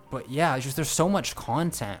 But yeah, it's just there's so much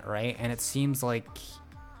content, right? And it seems like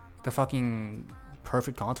the fucking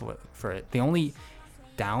perfect console for it. The only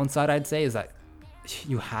downside I'd say is that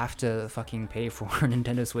you have to fucking pay for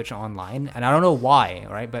Nintendo Switch Online, and I don't know why,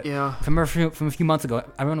 right? But Yeah. from a few months ago,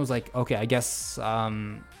 everyone was like, okay, I guess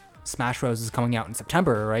Smash Bros is coming out in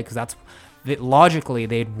September, right? Because logically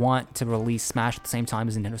they'd want to release Smash at the same time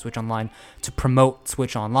as Nintendo Switch Online to promote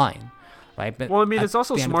Switch Online, right? But Well, I mean, at it's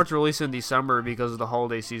also the end of smart to release in December because of the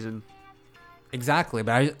holiday season. Exactly,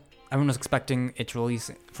 but everyone was expecting it to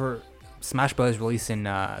release for Smash Bros. Release in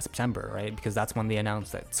September, right? Because that's when they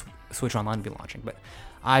announced that Switch Online would be launching. But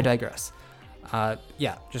I digress.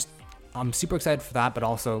 Yeah, just I'm super excited for that, but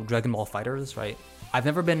also Dragon Ball Fighters, right? I've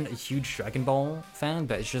never been a huge Dragon Ball fan,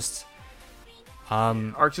 but it's just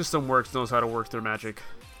Arc System Works knows how to work their magic.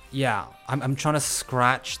 yeah, I'm trying to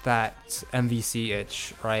scratch that MVC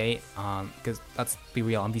itch, right? Because let's be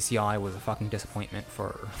real, MVCI was a fucking disappointment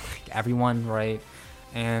for like, everyone, right?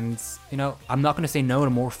 And you know, I'm not gonna say no to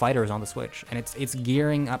more fighters on the Switch, and it's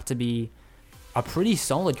gearing up to be a pretty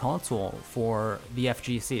solid console for the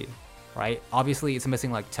FGC, right? Obviously, it's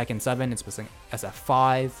missing like Tekken 7, it's missing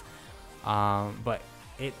SF5, but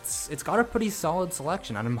it's got a pretty solid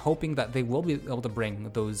selection, and I'm hoping that they will be able to bring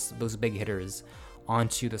those big hitters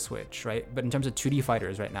onto the Switch, right? But in terms of 2D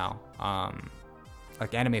fighters right now,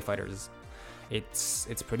 like anime fighters, it's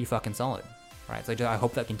pretty fucking solid, right? So I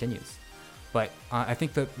hope that continues. But I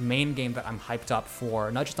think the main game that I'm hyped up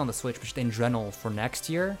for, not just on the Switch, but just in general for next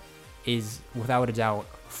year, is without a doubt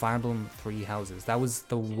Fire Emblem Three Houses. That was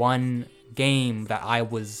the one game that I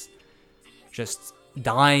was just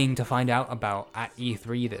dying to find out about at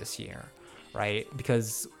E3 this year, right?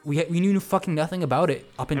 Because we knew fucking nothing about it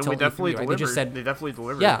up until And we definitely E3, right? delivered. They just said They definitely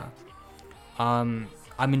delivered. yeah.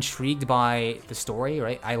 I'm intrigued by the story,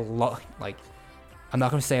 right? I love, like, I'm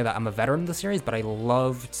not going to say that I'm a veteran of the series, but I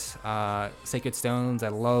loved Sacred Stones. I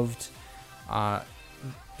loved,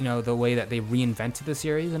 you know, the way that they reinvented the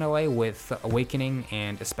series in a way with Awakening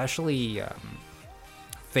and especially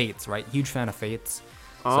Fates, right? Huge fan of Fates.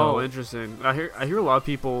 Oh, So- interesting. I hear a lot of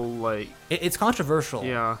people like. It's controversial.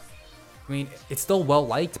 Yeah. I mean, it's still well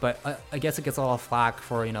liked, but I guess it gets a lot of flack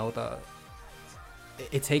for, you know,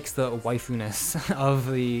 it takes the waifu-ness of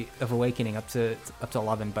Awakening up to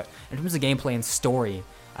 11. But in terms of gameplay and story,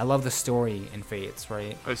 I love the story in Fates,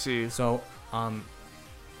 right? I see. So,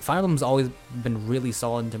 Fire Emblem's always been really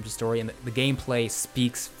solid in terms of story, and the gameplay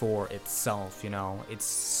speaks for itself. You know, it's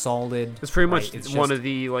solid. It's pretty right? much It's one just- of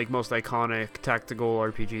the like most iconic tactical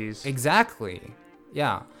RPGs. Exactly.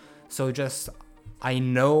 Yeah. So just I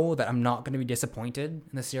know that I'm not going to be disappointed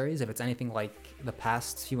in the series if it's anything like the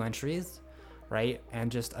past few entries, right?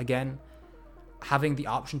 And just again, having the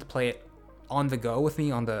option to play it on the go with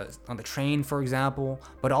me on the train, for example,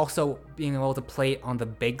 but also being able to play it on the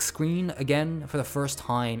big screen again for the first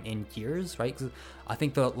time in years, right? 'Cause I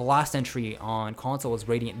think the last entry on console was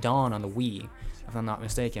Radiant Dawn on the Wii, if I'm not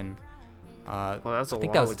mistaken. Well, that's a I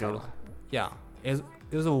think while that was the ago. title. Yeah, it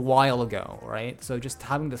was a while ago, right? So just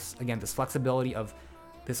having this flexibility of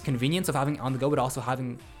this convenience of having it on the go, but also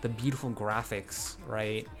having the beautiful graphics,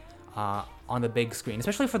 right, on the big screen,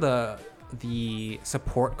 especially for the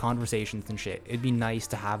support conversations and shit. It'd be nice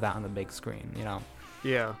to have that on the big screen, you know.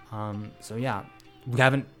 Yeah. So yeah, we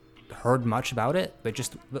haven't heard much about it, but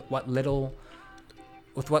just what little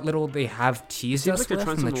they have teased Seems us like they're with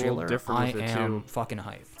trying in the something a little trailer, different I with it, am too. fucking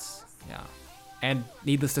hyped. Yeah, and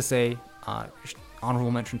needless to say,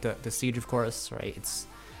 honorable mention to Siege, of course. Right, it's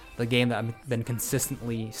the game that I've been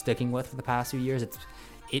consistently sticking with for the past few years.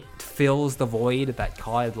 It fills the void that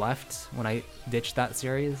COD left when I ditched that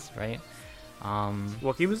series. Right.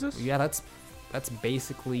 What game is this? Yeah, that's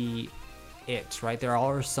basically it. Right. There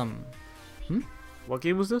are some. What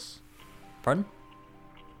game was this? Pardon?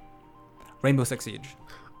 Rainbow Six Siege.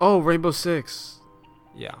 Oh, Rainbow Six.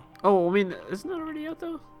 Yeah. Oh, I mean, isn't that already out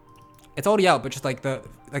though? It's already out, but just like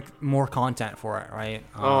more content for it, right?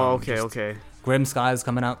 Oh, okay, just okay. Grim Skies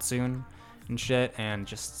coming out soon and shit, and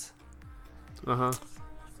just Uh-huh.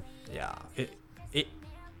 yeah,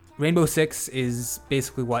 Rainbow Six is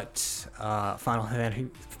basically what Final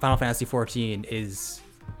Fantasy 14 is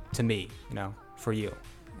to me, you know, for you.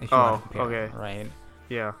 If you Oh, want to compare, okay. right?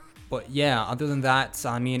 Yeah. But yeah, other than that,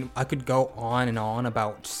 I mean, I could go on and on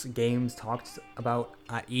about games talked about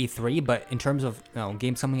at E3, but in terms of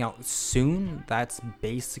games coming out soon, that's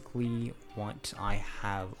basically what I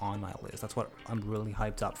have on my list. That's what I'm really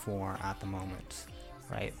hyped up for at the moment,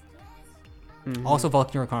 right? Mm-hmm. Also,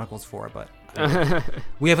 Valkyria Chronicles 4, but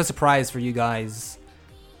we have a surprise for you guys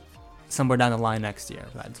somewhere down the line next year.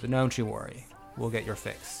 So don't you worry, we'll get your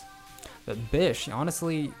fix. But Bish,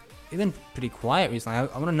 honestly, you've been pretty quiet recently. I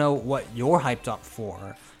want to know what you're hyped up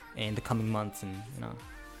for in the coming months, and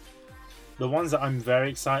The ones that I'm very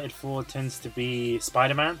excited for tends to be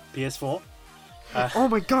Spider-Man, PS4. Oh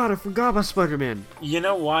my god, I forgot about Spider-Man. You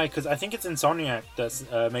know why? Because I think it's Insomniac that's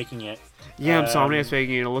making it. Yeah, Insomniac's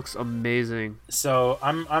making it. It looks amazing. So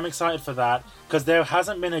I'm excited for that because there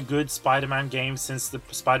hasn't been a good Spider-Man game since the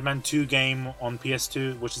Spider-Man 2 game on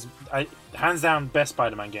PS2, which is hands down best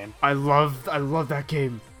Spider-Man game. I love that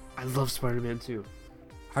game. I love Spider-Man 2.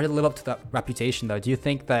 How did it live up to that reputation, though? Do you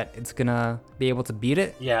think that it's gonna be able to beat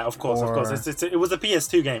it? Yeah, of course. It was a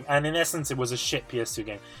PS2 game, and in essence, it was a shit PS2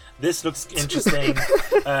 game. This looks interesting.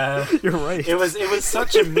 You're right. It was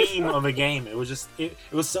such a meme of a game. It was just it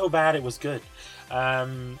was so bad it was good.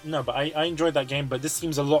 No, but I enjoyed that game. But this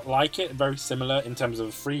seems a lot like it, very similar in terms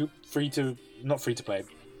of not free to play,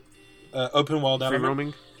 open world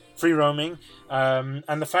element. Free roaming,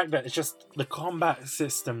 and the fact that it's just the combat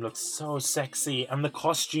system looks so sexy, and the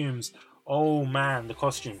costumes. Oh man, the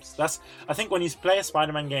costumes. I think when you play a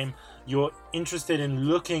Spider-Man game, you're interested in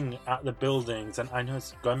looking at the buildings, and I know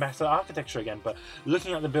it's going back to the architecture again, but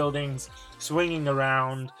looking at the buildings, swinging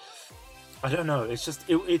around. I don't know. It's just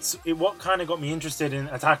it's what kind of got me interested in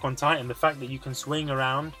Attack on Titan. The fact that you can swing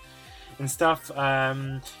around and stuff.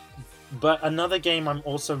 But another game I'm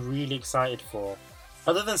also really excited for.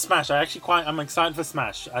 Other than Smash, I'm excited for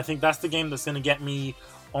Smash. I think that's the game that's going to get me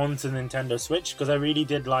onto Nintendo Switch, because I really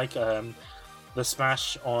did like the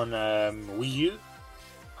Smash on Wii U.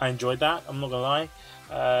 I enjoyed that. I'm not gonna lie.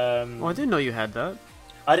 I didn't know you had that.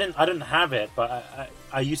 I didn't have it, but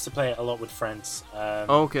I used to play it a lot with friends.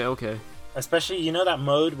 Okay. Especially, that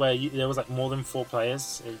mode where there was like more than 4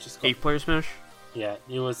 players. It just 8-player Smash. Yeah,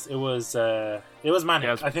 it was manic.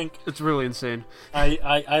 Yeah, I think it's really insane.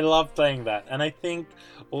 I love playing that, and I think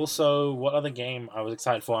also what other game I was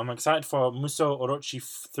excited for. I'm excited for Musou Orochi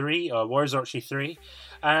 3 or Warriors Orochi 3,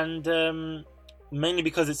 and mainly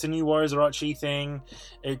because it's a new Warriors Orochi thing.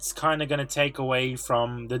 It's kind of going to take away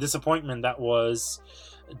from the disappointment that was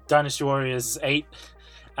Dynasty Warriors 8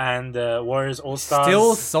 and Warriors All Stars.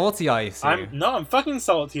 Still salty, I see. I'm fucking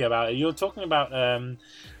salty about it. You're talking about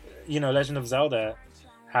Legend of Zelda,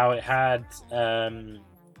 how it had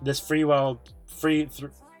this free roam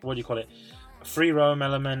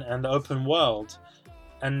element and the open world,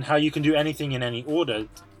 and how you can do anything in any order.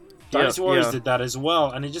 Dynasty Warriors did that as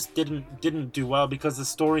well, and it just didn't do well because the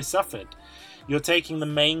story suffered. You're taking the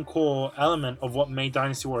main core element of what made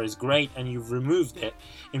Dynasty Warriors great, and you've removed it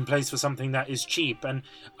in place for something that is cheap. And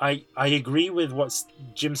I agree with what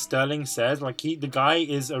Jim Sterling says. Like the guy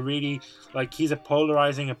is he's a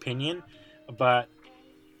polarizing opinion, but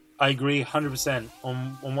I agree 100%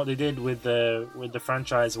 on what they did with the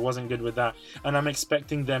franchise. It wasn't good with that, and I'm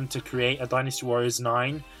expecting them to create a Dynasty Warriors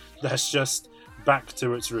 9 that's just back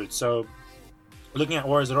to its roots. So, looking at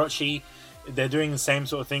Warriors Orochi, they're doing the same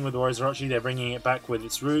sort of thing with Warriors Orochi. They're bringing it back with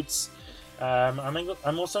its roots. I'm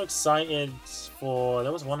also excited for.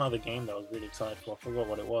 There was one other game that I was really excited for. I forgot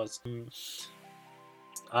what it was.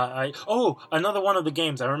 Another one of the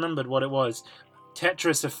games. I remembered what it was.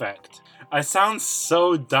 Tetris Effect. I sound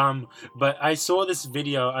so dumb, but I saw this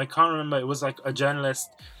video. I can't remember. It was like a journalist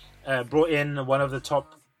brought in one of the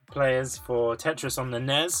top players for Tetris on the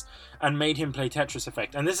NES and made him play Tetris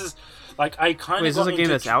Effect. And this is like I kind of. Wait, is this a game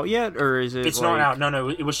that's out yet, or is it? It's not out. No.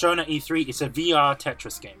 It was shown at E3. It's a VR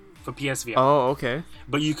Tetris game for PSVR. Oh, okay.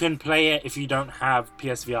 But you can play it if you don't have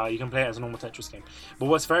PSVR. You can play it as a normal Tetris game. But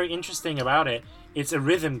what's very interesting about it, it's a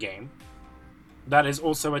rhythm game that is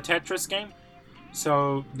also a Tetris game.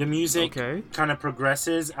 So the music kind of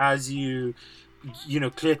progresses as you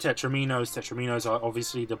clear Tetraminos. Tetraminos are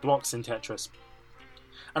obviously the blocks in Tetris.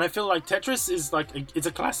 And I feel like Tetris is it's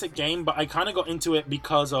a classic game, but I kind of got into it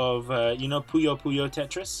because of Puyo Puyo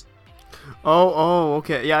Tetris. Oh,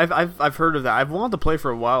 okay. Yeah, I've heard of that. I've wanted to play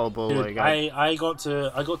for a while, but dude, I got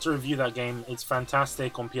to review that game. It's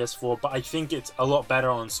fantastic on PS4, but I think it's a lot better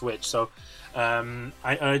on Switch. So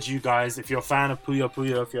I urge you guys, if you're a fan of Puyo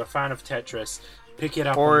Puyo, if you're a fan of Tetris, pick it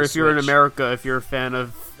up. Or if you're in America, if you're a fan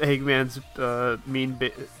of Eggman's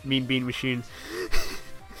Mean Bean Machine.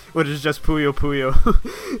 Which is just Puyo Puyo.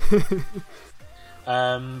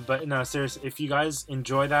 But no, seriously, if you guys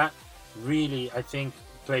enjoy that, really, I think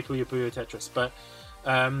play Puyo Puyo Tetris. But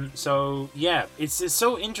so yeah, it's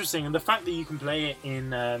so interesting, and the fact that you can play it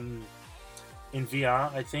in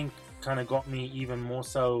VR, I think, kind of got me even more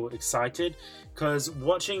so excited, because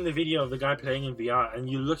watching the video of the guy playing in VR and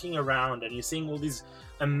you're looking around and you're seeing all these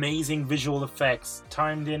amazing visual effects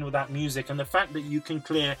timed in with that music, and the fact that you can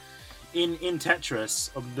clear in Tetris,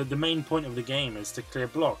 the main point of the game is to clear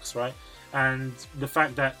blocks, right? And the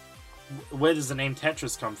fact that, where does the name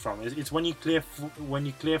Tetris come from? It's when you clear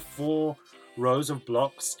 4 rows of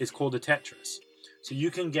blocks, it's called a Tetris. So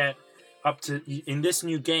you can get up to, in this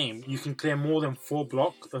new game, you can clear more than 4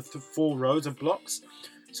 rows of blocks.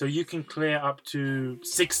 So you can clear up to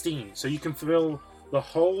 16. So you can fill the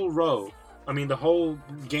whole the whole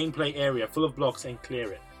gameplay area full of blocks and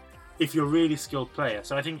clear it, if you're a really skilled player.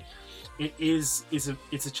 So I think it's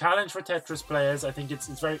a challenge for Tetris players. I think it's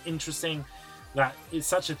very interesting that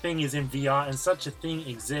such a thing is in VR and such a thing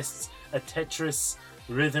exists, a Tetris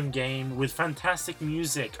rhythm game with fantastic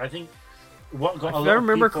music. I think what got if I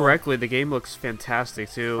remember correctly, the game looks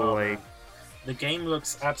fantastic too. Man. The game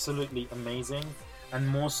looks absolutely amazing, and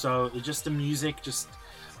more so, just the music.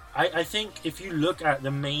 I think if you look at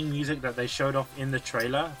the main music that they showed off in the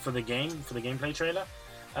trailer for the gameplay trailer,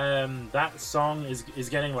 that song is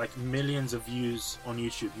getting like millions of views on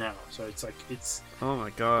YouTube now. So it's oh my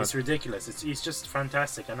god, it's ridiculous. It's just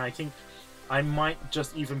fantastic, and I think I might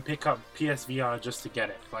just even pick up PSVR just to get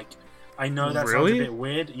it. Like, I know that sounds a bit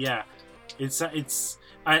weird. Yeah,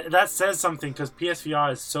 that says something, because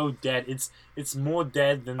PSVR is so dead. It's more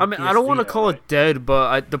dead than. I mean, PSVR, I don't want to call right? it dead,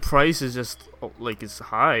 but the price is just like, it's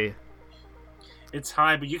high. It's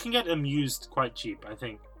high, but you can get them used quite cheap, I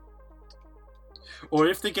think. Or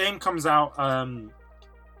if the game comes out on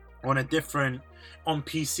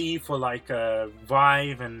PC for like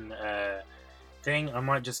Vive and thing, I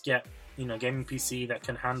might just get gaming PC that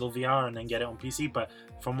can handle VR and then get it on PC. But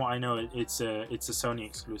from what I know, it's a Sony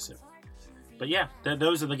exclusive. But yeah,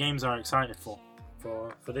 those are the games I'm excited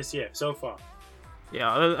for this year so far.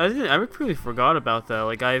 Yeah, I really forgot about that.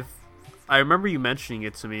 Like, I remember you mentioning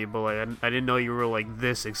it to me, but like I didn't know you were like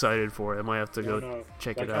this excited for it. I might have to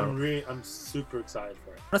check it out. I'm super excited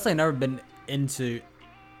for it. Honestly, I've never been into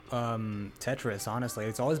Tetris. Honestly,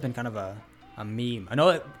 it's always been kind of a meme. I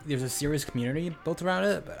know that there's a serious community built around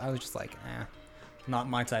it, but I was just like, not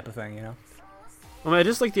my type of thing, I mean, I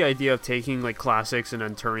just like the idea of taking like classics and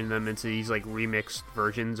then turning them into these like remixed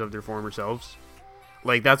versions of their former selves.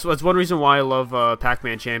 Like that's one reason why I love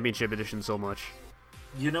Pac-Man Championship Edition so much.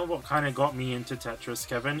 You know what kind of got me into Tetris,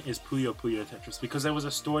 Kevin, is Puyo Puyo Tetris, because there was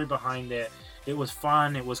a story behind it. It was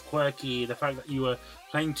fun, it was quirky, the fact that you were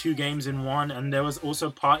playing 2 games in one, and there was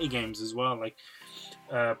also party games as well, like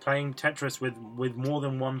playing Tetris with more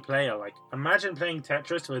than one player. Like, imagine playing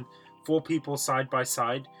Tetris with 4 people side by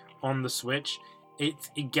side on the Switch.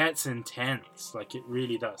 It gets intense, like it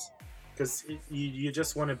really does, because you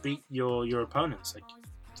just want to beat your opponents. Like,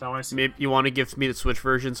 that's how I see. Maybe you want to give me the Switch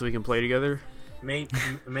version so we can play together.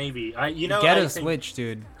 Maybe. Get a Switch,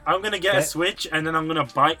 dude. I'm gonna get a Switch, and then I'm gonna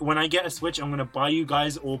buy. When I get a Switch, I'm gonna buy you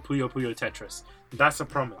guys all Puyo Puyo Tetris. That's a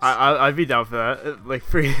promise. I'd be down for that. Like,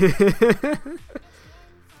 free.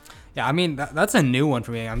 Yeah, I mean, that's a new one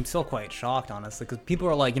for me. I'm still quite shocked, honestly, because people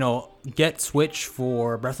are like, get Switch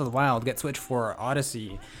for Breath of the Wild, get Switch for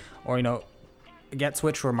Odyssey, or, get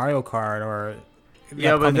Switch for Mario Kart, or...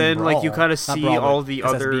 Yeah, but then, Brawl. like, you kind of see Brawl, all the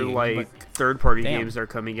SSB, other, like, third-party games that are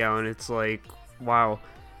coming out, and it's like, wow.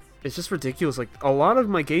 It's just ridiculous. Like, a lot of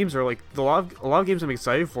my games are, like, a lot of games I'm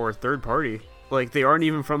excited for are third-party. Like, they aren't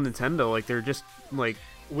even from Nintendo. Like, they're just, like...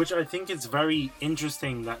 Which I think is very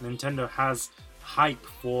interesting that Nintendo has hype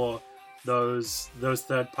for those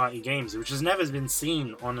third-party games, which has never been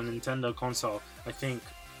seen on a Nintendo console, I think,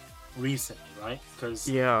 recently, right? Because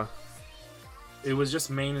it was just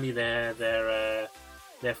mainly their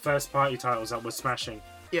first-party titles that were smashing.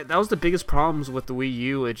 Yeah, that was the biggest problems with the Wii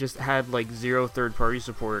U. It just had like 0 third-party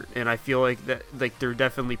support, and I feel like that they're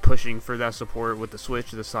definitely pushing for that support with the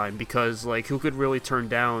Switch this time, because like who could really turn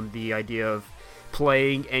down the idea of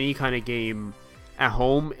playing any kind of game at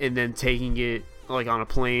home and then taking it like on a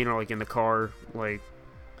plane or like in the car? Like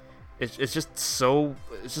it's just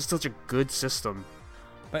such a good system.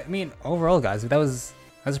 But I mean, overall, guys, that was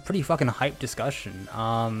a pretty fucking hype discussion.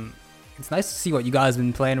 It's nice to see what you guys have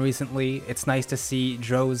been playing recently. It's nice to see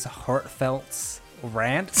Joe's heartfelt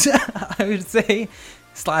rant, I would say,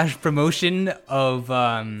 / promotion of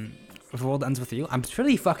The World Ends With You. I'm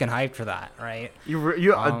pretty fucking hyped for that, right?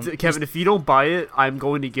 Kevin, if you don't buy it, I'm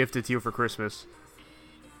going to gift it to you for Christmas.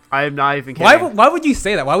 I am not even kidding. Why would you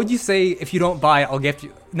say that? Why would you say if you don't buy it, I'll gift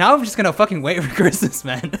you? Now I'm just gonna fucking wait for Christmas,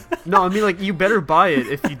 man. No, I mean like you better buy it.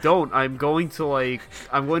 If you don't, I'm going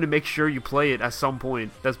to make sure you play it at some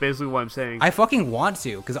point. That's basically what I'm saying. I fucking want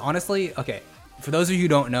to, because honestly, okay, for those of you who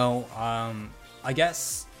don't know, I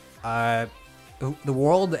guess The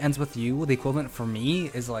World Ends With You, the equivalent for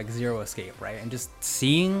me is like Zero Escape, right? And just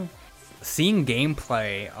seeing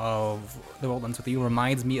gameplay of The World Ends With You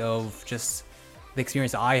reminds me of just the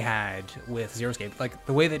experience I had with Zero Escape. Like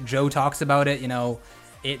the way that Joe talks about it, you know,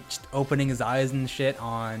 it just opening his eyes and shit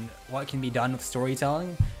on what can be done with storytelling.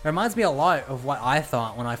 It reminds me a lot of what I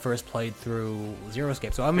thought when I first played through Zero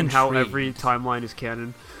Escape. So I'm and intrigued. how every timeline is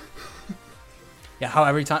canon. Yeah, how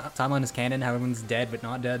every timeline is canon, how everyone's dead but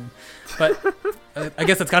not dead. But I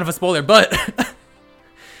guess that's kind of a spoiler. But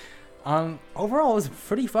overall, it was a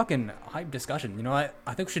pretty fucking hype discussion. You know what?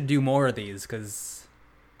 I think we should do more of these because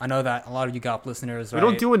I know that a lot of you GOP listeners, right? We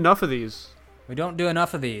don't do enough of these. We don't do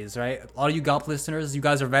enough of these, right? A lot of you GOP listeners, you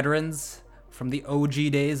guys are veterans from the OG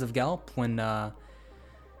days of GALP when,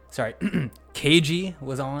 KG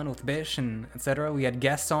was on with Bish and etc. We had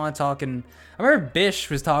guests on talking. I remember Bish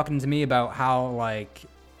was talking to me about how, like,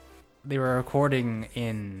 they were recording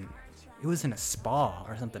in, it was in a spa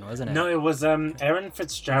or something, wasn't it? No, it was Erin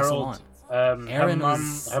Fitzgerald.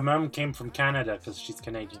 Her mum came from Canada because she's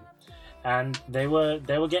Canadian, and they were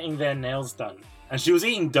getting their nails done. And she was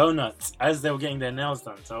eating donuts as they were getting their nails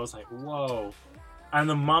done. So I was like, whoa. And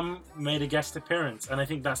the mum made a guest appearance. And I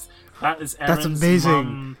think that is Erin's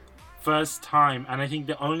mum first time. And I think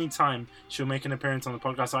the only time she'll make an appearance on the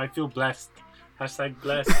podcast. So I feel blessed. Hashtag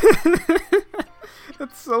blessed.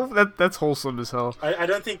 That's wholesome as hell. I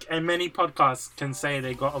don't think many podcasts can say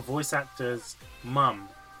they got a voice actor's mum.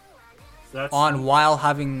 So that's on while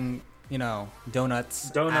having, you know,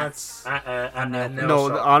 donuts. No, shop.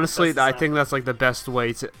 Honestly, I think that's like the best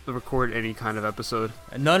way to record any kind of episode.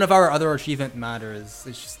 None of our other achievement matters.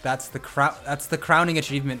 It's just that's the crowning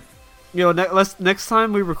achievement. You know, next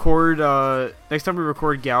time we record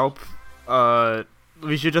Galp,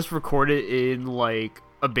 we should just record it in like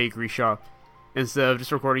a bakery shop instead of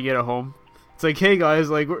just recording it at home. It's like, hey guys,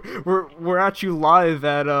 like we're at you live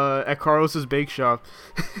at Carlos's bake shop.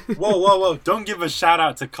 Whoa! Don't give a shout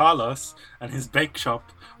out to Carlos and his bake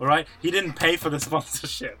shop. All right, he didn't pay for the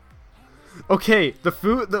sponsorship. Okay, the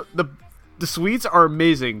food, the sweets are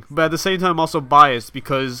amazing, but at the same time, I'm also biased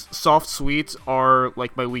because soft sweets are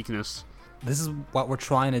like my weakness. This is what we're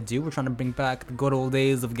trying to do. We're trying to bring back the good old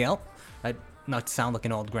days of Galp. Not to sound like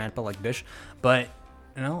an old grandpa like Bish, but.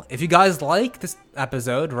 You know, if you guys like this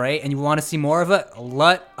episode, right, and you want to see more of it,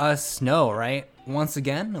 let us know, right? Once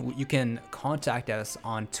again, you can contact us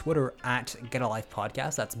on Twitter at Get a Life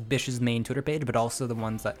Podcast. That's Bish's main Twitter page, but also the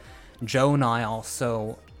ones that Joe and I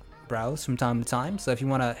also browse from time to time. So if you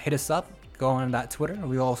want to hit us up, go on that Twitter.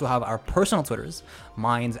 We also have our personal Twitters.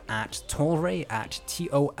 Mine's at Tolvray, at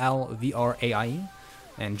TOLVRAIE.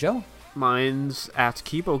 And Joe? Mine's at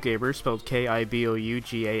KiboGamer, spelled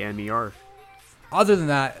KIBOUGAMER. Other than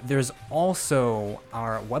that, there's also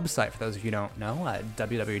our website, for those of you who don't know, at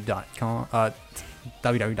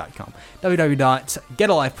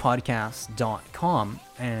www.getalifepodcast.com.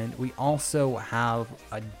 And we also have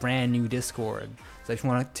a brand new Discord. So if you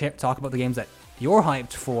want to talk about the games that you're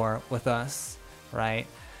hyped for with us, right,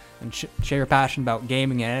 and share your passion about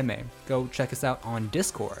gaming and anime, go check us out on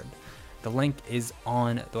Discord. The link is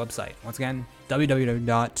on the website. Once again,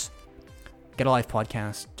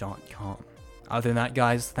 www.getalifepodcast.com. Other than that,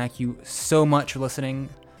 guys, thank you so much for listening.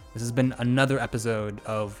 This has been another episode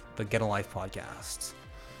of the Get a Life Podcast.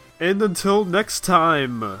 And until next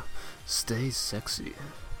time, stay sexy.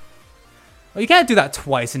 Well, you can't do that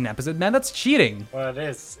twice in an episode, man. That's cheating. Well, it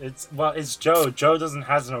is. It's Joe. Joe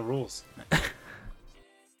has no rules.